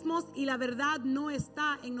nosotros mismos y la verdad no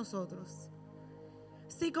está en nosotros.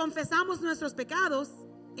 Si confesamos nuestros pecados,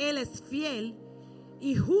 Él es fiel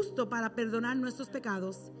y justo para perdonar nuestros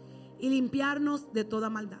pecados y limpiarnos de toda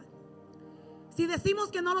maldad. Si decimos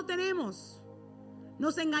que no lo tenemos,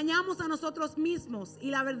 nos engañamos a nosotros mismos y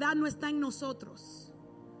la verdad no está en nosotros.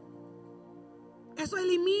 Eso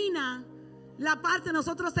elimina la parte de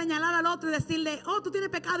nosotros señalar al otro y decirle, oh, tú tienes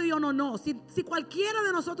pecado y yo no. Si cualquiera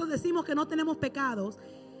de nosotros decimos que no tenemos pecados,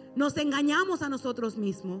 nos engañamos a nosotros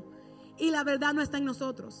mismos y la verdad no está en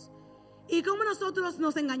nosotros. ¿Y cómo nosotros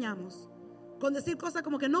nos engañamos? Con decir cosas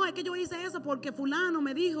como que no, es que yo hice eso porque fulano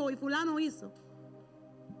me dijo y fulano hizo.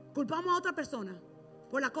 Culpamos a otra persona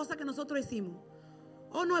por la cosa que nosotros hicimos.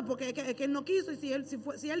 O no, es porque es que él no quiso, y si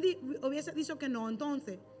él hubiese dicho que no,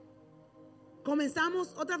 entonces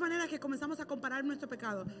comenzamos, otra manera que comenzamos a comparar nuestro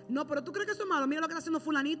pecado. No, pero tú crees que eso es malo, mira lo que está haciendo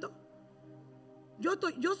fulanito.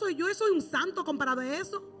 Yo soy un santo comparado a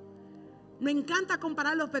eso. Me encanta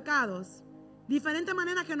comparar los pecados. Diferentes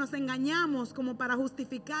maneras que nos engañamos como para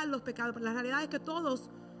justificar los pecados. Pero la realidad es que todos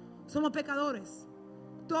somos pecadores.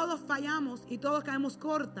 Todos fallamos y todos caemos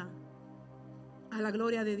corta a la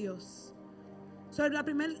gloria de Dios. So, el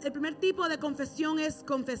primer tipo de confesión es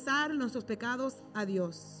confesar nuestros pecados a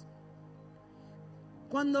Dios.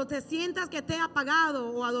 Cuando te sientas que te has apagado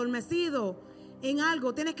o adormecido en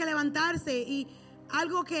algo, tienes que levantarse. Y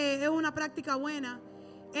algo que es una práctica buena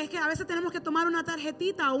es que a veces tenemos que tomar una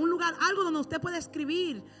tarjetita o un lugar, algo donde usted puede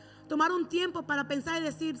escribir, tomar un tiempo para pensar y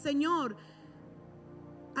decir: Señor,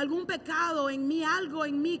 algún pecado en mí, algo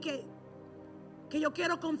en mí que yo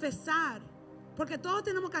quiero confesar. Porque todos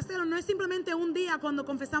tenemos que hacerlo. No es simplemente un día cuando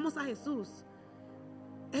confesamos a Jesús.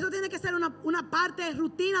 Eso tiene que ser una parte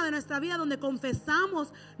rutina de nuestra vida donde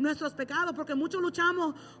confesamos nuestros pecados. Porque muchos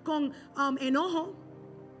luchamos con enojo.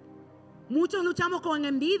 Muchos luchamos con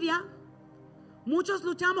envidia. Muchos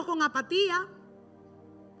luchamos con apatía.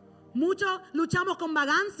 Muchos luchamos con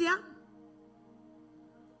vagancia.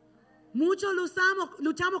 Muchos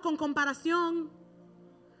luchamos con comparación.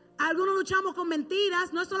 Algunos luchamos con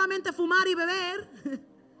mentiras. No es solamente fumar y beber.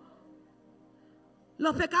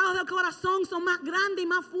 Los pecados del corazón son más grandes y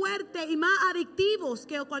más fuertes y más adictivos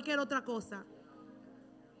que cualquier otra cosa.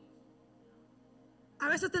 A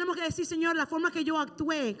veces tenemos que decir: Señor, la forma que yo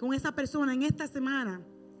actué con esa persona en esta semana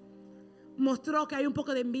mostró que hay un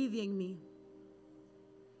poco de envidia en mí.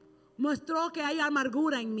 Mostró que hay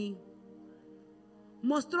amargura en mí.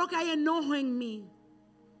 Mostró que hay enojo en mí.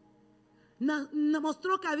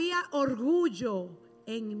 Mostró que había orgullo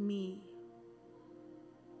en mí.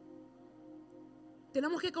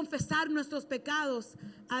 Tenemos que confesar nuestros pecados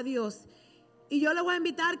a Dios. Y yo les voy a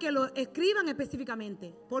invitar que lo escriban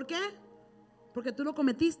específicamente. ¿Por qué? Porque tú lo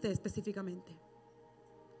cometiste específicamente.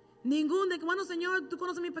 Ningún de que, bueno, Señor, tú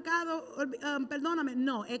conoces mi pecado, perdóname.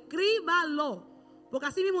 No, escríbalo. Porque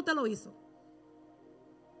así mismo usted lo hizo.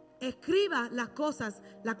 Escriba las cosas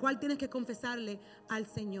las cuales tienes que confesarle al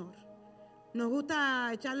Señor. Nos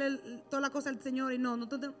gusta echarle toda la cosa al Señor y no,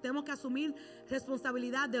 nosotros tenemos que asumir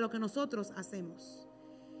responsabilidad de lo que nosotros hacemos.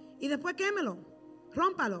 Y después quémelo,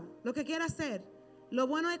 rómpalo, lo que quiera hacer. Lo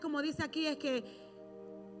bueno es, como dice aquí, es que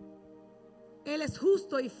Él es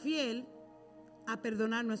justo y fiel a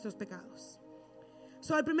perdonar nuestros pecados.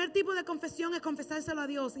 So, el primer tipo de confesión es confesárselo a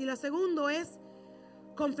Dios. Y la segundo es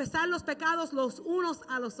confesar los pecados los unos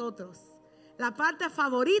a los otros. La parte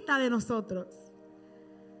favorita de nosotros.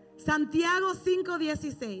 Santiago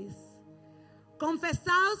 5:16.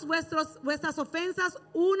 Confesaos vuestras ofensas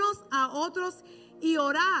unos a otros y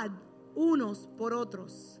orad unos por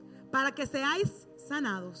otros para que seáis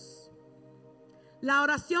sanados. La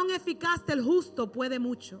oración eficaz del justo puede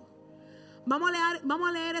mucho. Vamos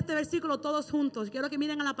a leer este versículo todos juntos. Quiero que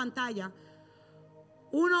miren a la pantalla.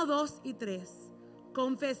 1, 2 y 3.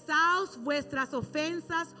 Confesaos vuestras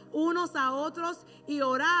ofensas unos a otros y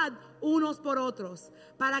orad unos por otros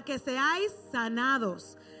para que seáis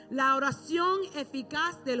sanados. La oración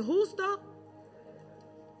eficaz del justo.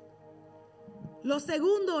 Lo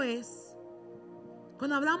segundo es,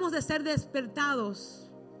 cuando hablamos de ser despertados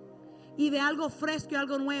y de algo fresco y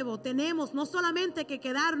algo nuevo, tenemos no solamente que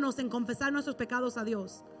quedarnos en confesar nuestros pecados a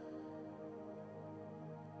Dios,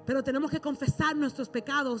 pero tenemos que confesar nuestros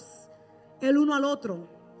pecados el uno al otro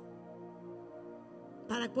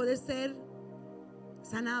para poder ser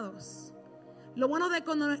sanados. Lo bueno de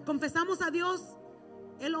cuando confesamos a Dios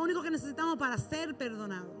es lo único que necesitamos para ser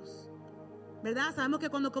perdonados, ¿verdad? Sabemos que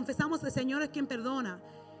cuando confesamos, el Señor es quien perdona,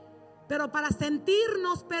 pero para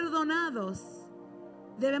sentirnos perdonados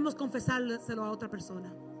debemos confesárselo a otra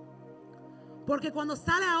persona, porque cuando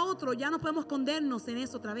sale a otro ya no podemos escondernos en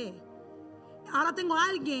eso otra vez. Ahora tengo a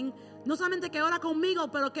alguien, no solamente que ora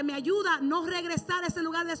conmigo, pero que me ayuda a no regresar a ese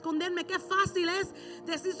lugar de esconderme. Qué fácil es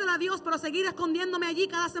decírselo a Dios, pero seguir escondiéndome allí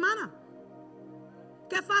cada semana.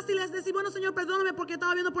 Qué fácil es decir: bueno, Señor, perdóname porque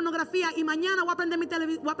estaba viendo pornografía y mañana voy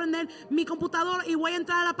a prender mi computador y voy a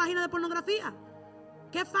entrar a la página de pornografía.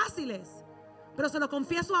 Qué fácil es. Pero se lo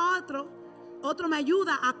confieso a otro me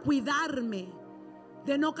ayuda a cuidarme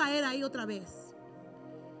de no caer ahí otra vez.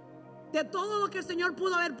 De todo lo que el Señor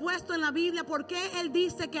pudo haber puesto en la Biblia, ¿por qué Él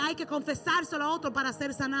dice que hay que confesárselo a otro para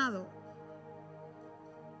ser sanado?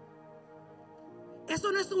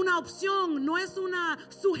 Eso no es una opción, no es una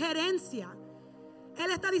sugerencia.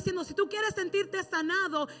 Él está diciendo: si tú quieres sentirte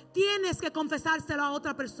sanado, tienes que confesárselo a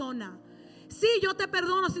otra persona. Sí, yo te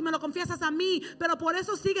perdono si me lo confiesas a mí, pero por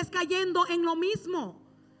eso sigues cayendo en lo mismo.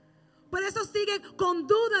 Por eso sigue con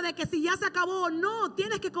duda de que si ya se acabó o no.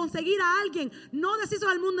 Tienes que conseguir a alguien. No decirlo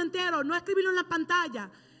al mundo entero. No escribirlo en la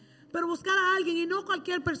pantalla. Pero buscar a alguien, y no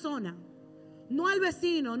cualquier persona. No al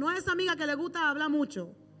vecino. No a esa amiga que le gusta hablar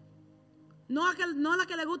mucho. No a la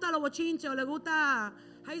que le gusta los bochinches o le gusta,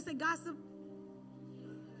 how you say, gossip,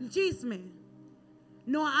 el chisme.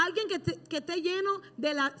 No, alguien que esté lleno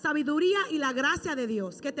de la sabiduría y la gracia de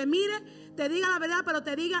Dios. Que te mire, te diga la verdad, pero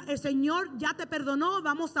te diga, el Señor ya te perdonó,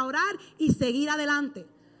 vamos a orar y seguir adelante.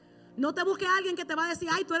 No te busques a alguien que te va a decir,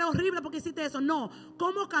 ay, tú eres horrible porque hiciste eso. No,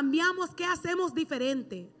 ¿cómo cambiamos? ¿Qué hacemos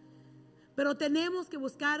diferente? Pero tenemos que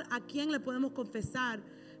buscar a quien le podemos confesar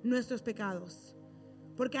nuestros pecados.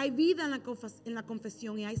 Porque hay vida en la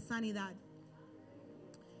confesión y hay sanidad.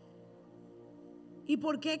 ¿Y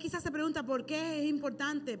por qué? Quizás se pregunta, ¿por qué es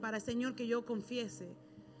importante para el Señor que yo confiese?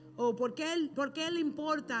 ¿O por qué le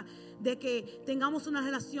importa de que tengamos una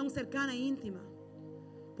relación cercana e íntima?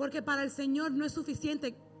 Porque para el Señor no es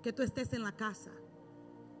suficiente que tú estés en la casa.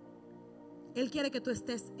 Él quiere que tú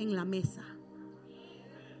estés en la mesa.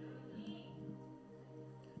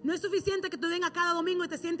 No es suficiente que tú vengas cada domingo y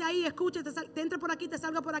te sientes ahí, escuches, te entre por aquí, te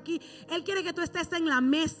salga por aquí. Él quiere que tú estés en la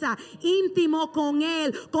mesa, íntimo con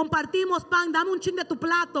Él. Compartimos pan, dame un chin de tu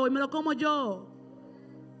plato y me lo como yo.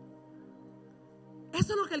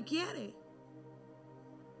 Eso es lo que Él quiere.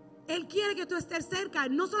 Él quiere que tú estés cerca,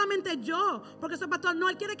 no solamente yo, porque soy pastor, no,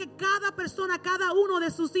 Él quiere que cada persona, cada uno de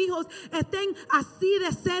sus hijos estén así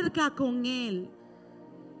de cerca con Él.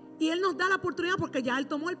 Y Él nos da la oportunidad porque ya Él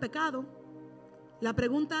tomó el pecado. La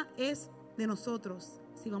pregunta es de nosotros,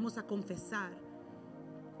 si vamos a confesar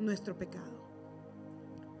nuestro pecado.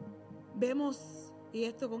 Vemos, y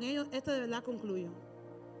esto con ellos, esto de verdad concluyo,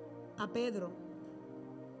 a Pedro.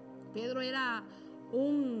 Pedro era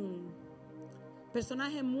un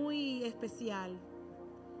personaje muy especial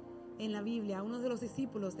en la Biblia, uno de los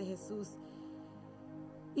discípulos de Jesús.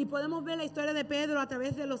 Y podemos ver la historia de Pedro a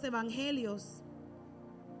través de los evangelios.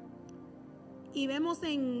 Y vemos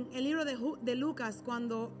en el libro de Lucas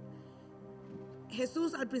cuando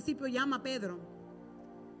Jesús al principio llama a Pedro.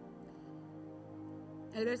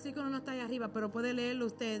 El versículo no está ahí arriba, pero puede leerlo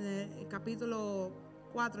usted, el capítulo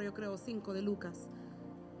 4, yo creo, 5 de Lucas.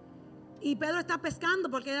 Y Pedro está pescando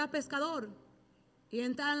porque era pescador. Y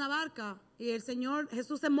entra en la barca y el Señor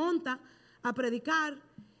Jesús se monta a predicar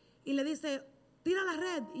y le dice, tira la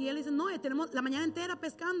red. Y él dice, no, tenemos la mañana entera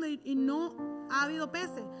pescando y no ha habido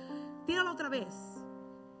peces. Tírala otra vez.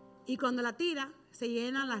 Y cuando la tira, se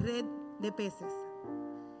llena la red de peces.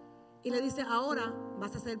 Y le dice, ahora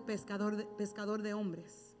vas a ser pescador de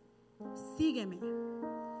hombres. Sígueme.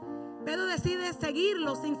 Pedro decide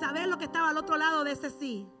seguirlo sin saber lo que estaba al otro lado de ese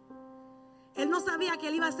sí. Él no sabía que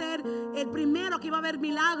él iba a ser el primero que iba a ver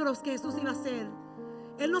milagros que Jesús iba a hacer.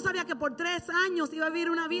 Él no sabía que por 3 años iba a vivir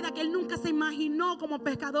una vida que él nunca se imaginó como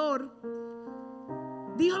pescador.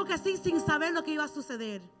 Dijo que sí sin saber lo que iba a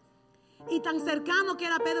suceder. Y tan cercano que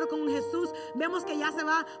era Pedro con Jesús, vemos que ya se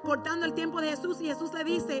va cortando el tiempo de Jesús y Jesús le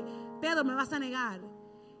dice, Pedro, me vas a negar.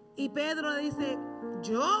 Y Pedro le dice,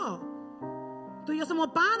 tú y yo somos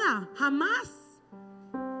pana, jamás.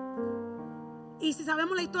 Y si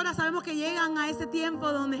sabemos la historia, sabemos que llegan a ese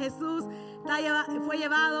tiempo donde Jesús fue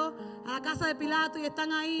llevado a la casa de Pilato y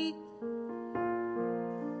están ahí.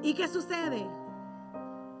 ¿Y qué sucede?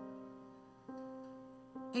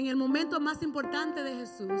 En el momento más importante de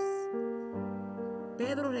Jesús,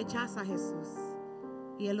 Pedro rechaza a Jesús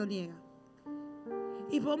y él lo niega.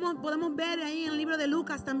 Y podemos ver ahí en el libro de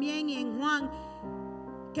Lucas también y en Juan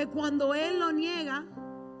que cuando él lo niega,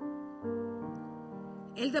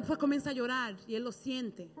 él después comienza a llorar y él lo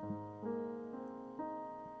siente.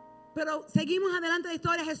 Pero seguimos adelante de la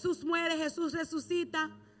historia. Jesús muere, Jesús resucita.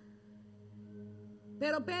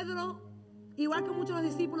 Pero Pedro, igual que muchos de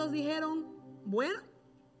los discípulos, dijeron, bueno,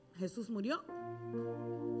 Jesús murió.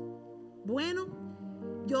 Bueno,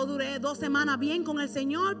 yo duré 2 semanas bien con el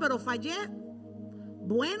Señor, pero fallé.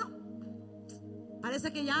 Bueno,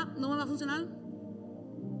 parece que ya no me va a funcionar.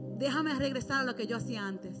 Déjame regresar a lo que yo hacía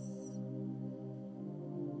antes.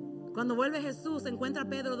 Cuando vuelve Jesús, encuentra a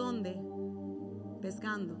Pedro ¿dónde?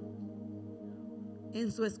 Pescando.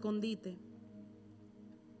 En su escondite.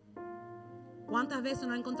 ¿Cuántas veces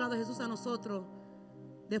nos ha encontrado Jesús a nosotros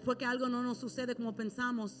después que algo no nos sucede como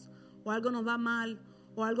pensamos, o algo nos va mal,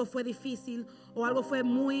 o algo fue difícil, o algo fue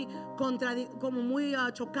muy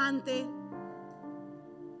chocante,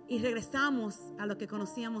 y regresamos a lo que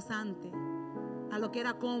conocíamos antes, a lo que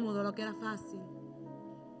era cómodo, a lo que era fácil?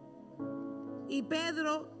 Y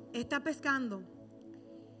Pedro está pescando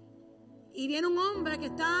y viene un hombre que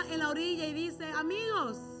está en la orilla y dice,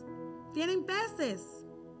 amigos, ¿tienen peces?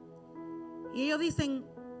 Y ellos dicen,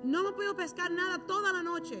 no hemos podido pescar nada toda la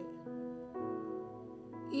noche.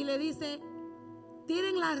 Y le dice,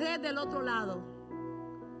 tiren la red del otro lado.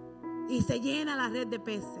 Y se llena la red de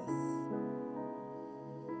peces.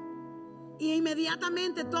 Y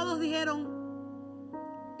inmediatamente todos dijeron,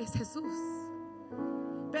 es Jesús.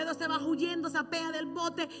 Pedro se va huyendo, se apea del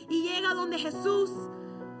bote y llega donde Jesús.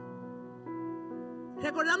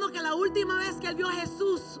 Recordando que la última vez que él vio a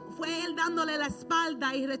Jesús fue él dándole la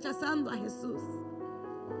espalda y rechazando a Jesús.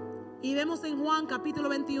 Y vemos en Juan capítulo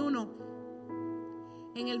 21,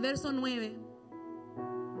 en el verso 9.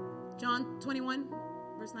 John 21,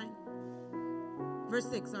 verse 9. Verse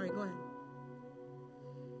 6, sorry, go ahead.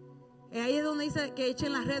 Ahí es donde dice que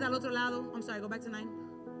echen la red al otro lado. I'm sorry, go back to 9.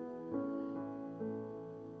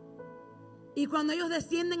 Y cuando ellos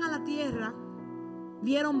descienden a la tierra,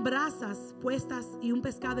 vieron brasas puestas y un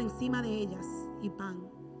pescado encima de ellas y pan.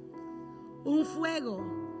 Un fuego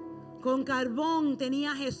con carbón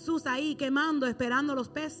tenía Jesús ahí quemando, esperando los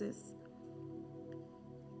peces.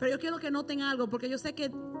 Pero yo quiero que noten algo, porque yo sé que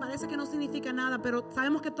parece que no significa nada, pero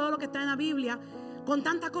sabemos que todo lo que está en la Biblia, con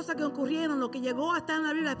tantas cosas que ocurrieron, lo que llegó a estar en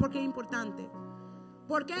la Biblia es porque es importante.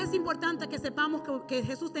 ¿Por qué es importante que sepamos que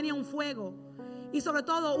Jesús tenía un fuego? Y sobre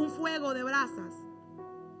todo un fuego de brasas.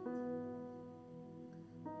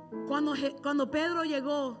 Cuando Pedro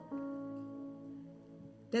llegó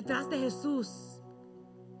detrás de Jesús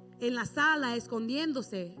en la sala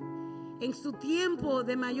escondiéndose, en su tiempo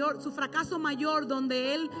de mayor, su fracaso mayor,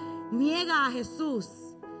 donde él niega a Jesús,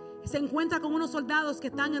 se encuentra con unos soldados que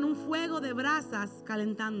están en un fuego de brasas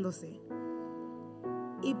calentándose.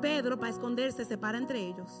 Y Pedro, para esconderse, se para entre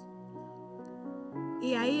ellos.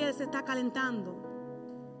 Y ahí él se está calentando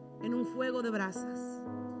en un fuego de brasas.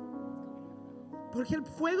 Porque el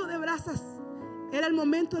fuego de brasas era el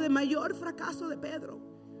momento de mayor fracaso de Pedro.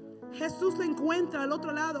 Jesús lo encuentra al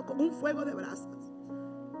otro lado con un fuego de brasas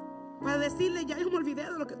para decirle: ya yo me olvidé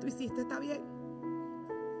de lo que tú hiciste, está bien.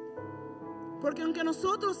 Porque aunque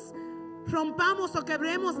nosotros rompamos o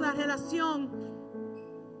quebremos la relación,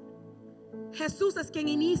 Jesús es quien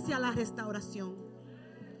inicia la restauración.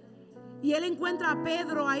 Y él encuentra a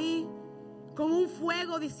Pedro ahí con un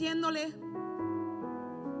fuego diciéndole: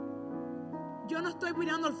 yo no estoy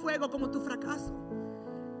mirando el fuego como tu fracaso,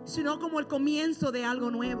 sino como el comienzo de algo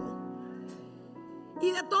nuevo.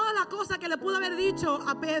 Y de todas las cosas que le pudo haber dicho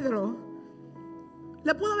a Pedro,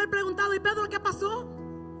 le pudo haber preguntado: ¿y Pedro qué pasó?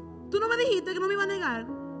 ¿Tú no me dijiste que no me iba a negar?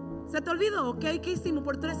 ¿Se te olvidó qué hicimos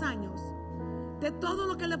por 3 años? De todo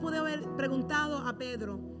lo que le pudo haber preguntado a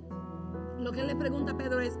Pedro, lo que él le pregunta a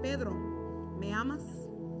Pedro es: Pedro, ¿me amas?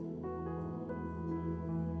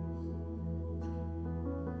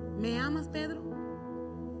 ¿Me amas, Pedro?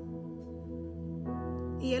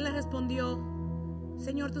 Y él le respondió: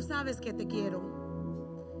 Señor, tú sabes que te quiero.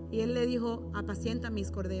 Y él le dijo: apacienta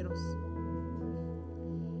mis corderos.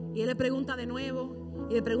 Y él le pregunta de nuevo,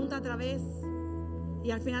 y le pregunta otra vez,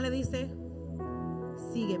 y al final le dice: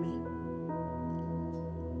 sígueme.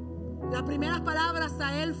 Las primeras palabras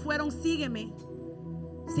a él fueron: sígueme,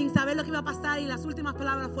 sin saber lo que iba a pasar. Y las últimas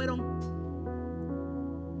palabras fueron: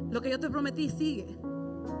 lo que yo te prometí, sigue.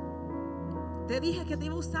 Te dije que te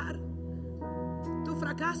iba a usar. Tu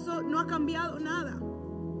fracaso no ha cambiado nada.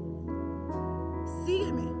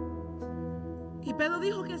 Sígueme. Y Pedro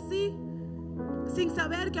dijo que sí, sin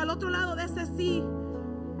saber que al otro lado de ese sí,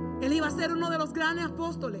 él iba a ser uno de los grandes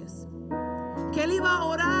apóstoles. Que él iba a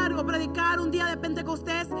orar o predicar un día de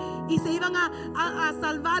Pentecostés y se iban a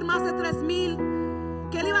salvar más de 3,000.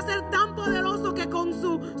 Que él iba a ser tan poderoso que con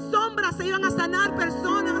su sombra se iban a sanar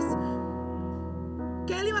personas.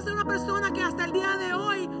 Que él iba a ser una persona que hasta el día de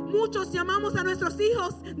hoy muchos llamamos a nuestros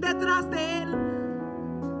hijos detrás de él.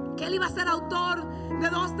 Que él iba a ser autor de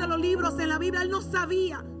 2 de los libros en la Biblia. Él no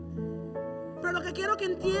sabía. Pero lo que quiero que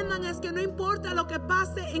entiendan es que no importa lo que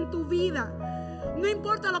pase en tu vida, no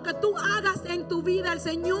importa lo que tú hagas en tu vida, el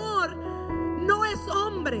Señor no es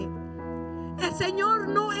hombre. El Señor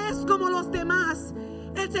no es como los demás.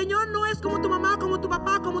 El Señor no es como tu mamá, como tu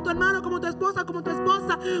papá, como tu hermano, como tu esposa, como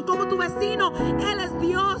tu vecino. Él es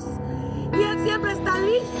Dios. Y Él siempre está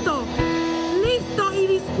listo y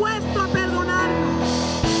dispuesto a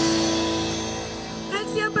perdonarnos. Él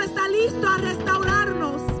siempre está listo a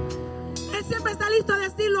restaurarnos. Él siempre está listo a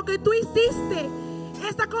decir: lo que tú hiciste,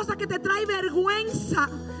 esta cosa que te trae vergüenza,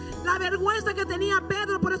 la vergüenza que tenía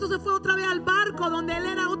Pedro, por eso se fue otra vez al barco donde él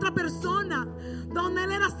era otra persona, donde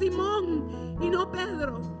él era Simón y no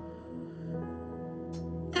Pedro.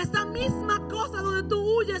 Esa misma cosa donde tú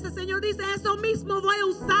huyes, el Señor dice: eso mismo voy a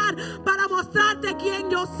usar para mostrarte quién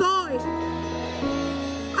yo soy.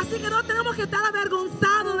 Así que no tenemos que estar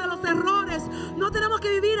avergonzados de los errores. No tenemos que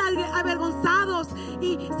vivir avergonzados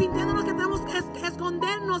y sintiéndonos que tenemos que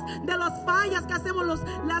escondernos de las fallas que hacemos,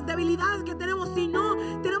 las debilidades que tenemos. Sino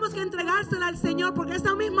tenemos que entregársela al Señor, porque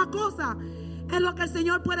esa misma cosa es lo que el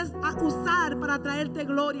Señor puede usar para traerte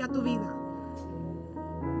gloria a tu vida.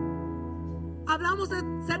 Hablamos de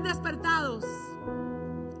ser despertados.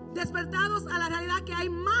 Despertados a la realidad que hay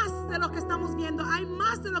más de lo que estamos viendo, hay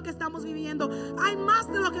más de lo que estamos viviendo, hay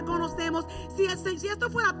más de lo que conocemos. Si esto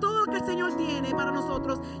fuera todo lo que el Señor tiene para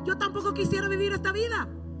nosotros, yo tampoco quisiera vivir esta vida.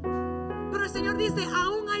 Pero el Señor dice,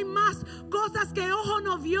 aún hay más cosas que ojo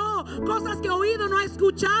no vio, cosas que oído no ha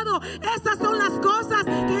escuchado. Esas son las cosas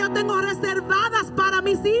que yo tengo reservadas para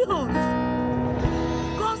mis hijos.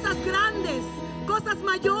 Cosas grandes, cosas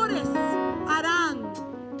mayores harán.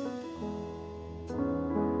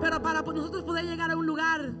 Pero para nosotros poder llegar a un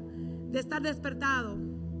lugar de estar despertado,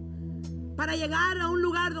 para llegar a un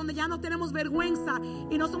lugar donde ya no tenemos vergüenza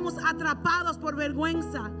y no somos atrapados por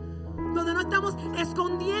vergüenza, donde no estamos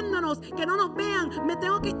escondiéndonos, que no nos vean.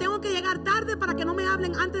 Tengo que llegar tarde para que no me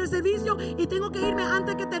hablen antes del servicio, y tengo que irme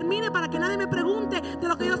antes que termine para que nadie me pregunte de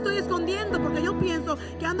lo que yo estoy escondiendo, porque yo pienso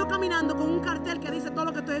que ando caminando con un cartel que dice todo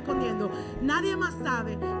lo que estoy escondiendo. Nadie más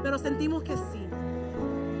sabe, pero sentimos que sí.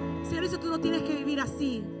 Señor dice, tú no tienes que vivir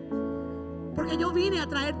así, porque yo vine a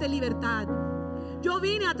traerte libertad, yo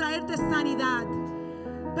vine a traerte sanidad.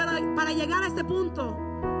 Pero para llegar a ese punto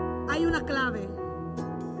hay una clave,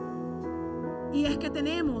 y es que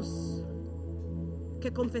tenemos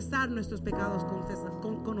que confesar nuestros pecados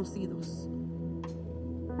conocidos.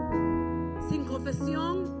 Sin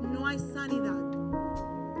confesión no hay sanidad.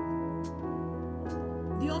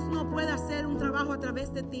 Dios no puede hacer un trabajo a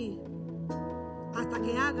través de ti hasta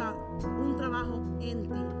que haga un trabajo en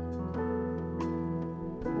ti.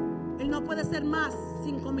 Él no puede ser más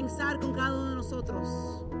sin comenzar con cada uno de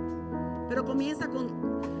nosotros. Pero comienza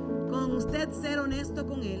con usted ser honesto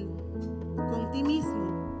con Él, con ti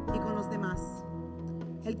mismo y con los demás.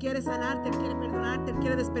 Él quiere sanarte, Él quiere perdonarte, Él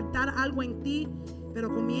quiere despertar algo en ti,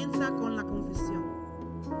 pero comienza con la confesión.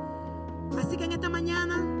 Así que en esta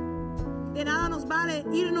mañana de nada nos vale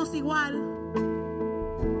irnos igual,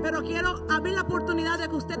 pero quiero abrir la oportunidad de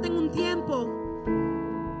que usted tenga un tiempo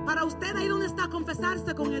para usted ahí donde está,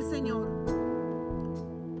 confesarse con el Señor.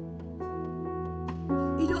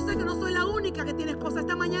 Y yo sé que no soy la única que tiene cosas.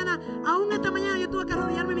 Aún esta mañana yo tuve que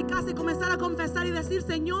arrodillarme en mi casa y comenzar a confesar y decir,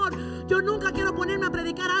 Señor, yo nunca quiero ponerme a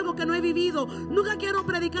predicar algo que no he vivido. Nunca quiero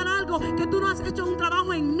predicar algo que tú no has hecho un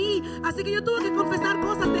trabajo en mí. Así que yo tuve que confesar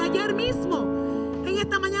cosas de ayer mismo, en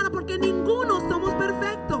esta mañana, porque ninguno somos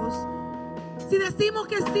perfectos. Si decimos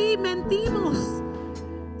que sí, mentimos.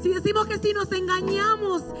 Si decimos que sí, nos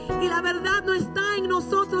engañamos y la verdad no está en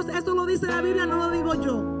nosotros. Eso lo dice la Biblia, no lo digo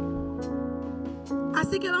yo.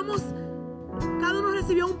 Así que vamos, cada uno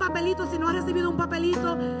recibió un papelito. Si no ha recibido un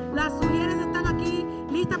papelito, las mujeres están aquí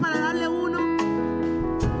listas para darle uno.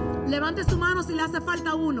 Levante su mano si le hace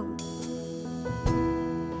falta uno.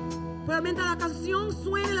 Pero mientras la canción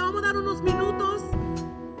suene, le vamos a dar unos minutos.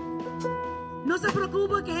 No se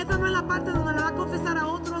preocupe, que esta no es la parte donde le va a confesar a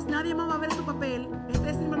otros. Nadie más va a ver su papel.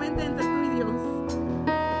 Este es simplemente entre tú y Dios.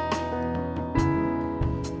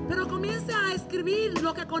 Pero comience a escribir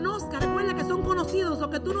lo que conozca. Recuerda que son conocidos. Lo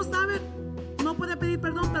que tú no sabes, no puedes pedir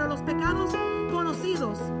perdón, pero los pecados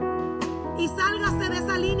conocidos. Y sálgase de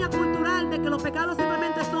esa línea cultural de que los pecados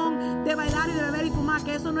simplemente son de bailar y de beber y fumar,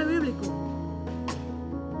 que eso no es bíblico.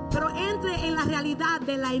 Pero entre en la realidad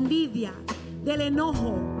de la envidia, del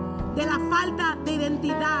enojo, de la falta de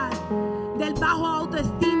identidad, del bajo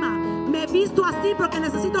autoestima. Me he visto así porque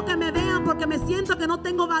necesito que me vean, porque me siento que no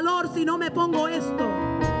tengo valor si no me pongo esto.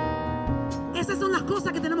 Esas son las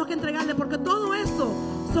cosas que tenemos que entregarle, porque todo eso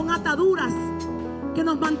son ataduras que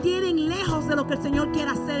nos mantienen lejos de lo que el Señor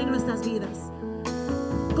quiere hacer en nuestras vidas.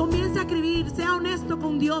 Comience a escribir, sea honesto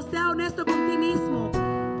con Dios, sea honesto con ti mismo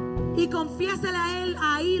y confiésele a Él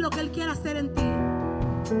ahí lo que Él quiere hacer en ti.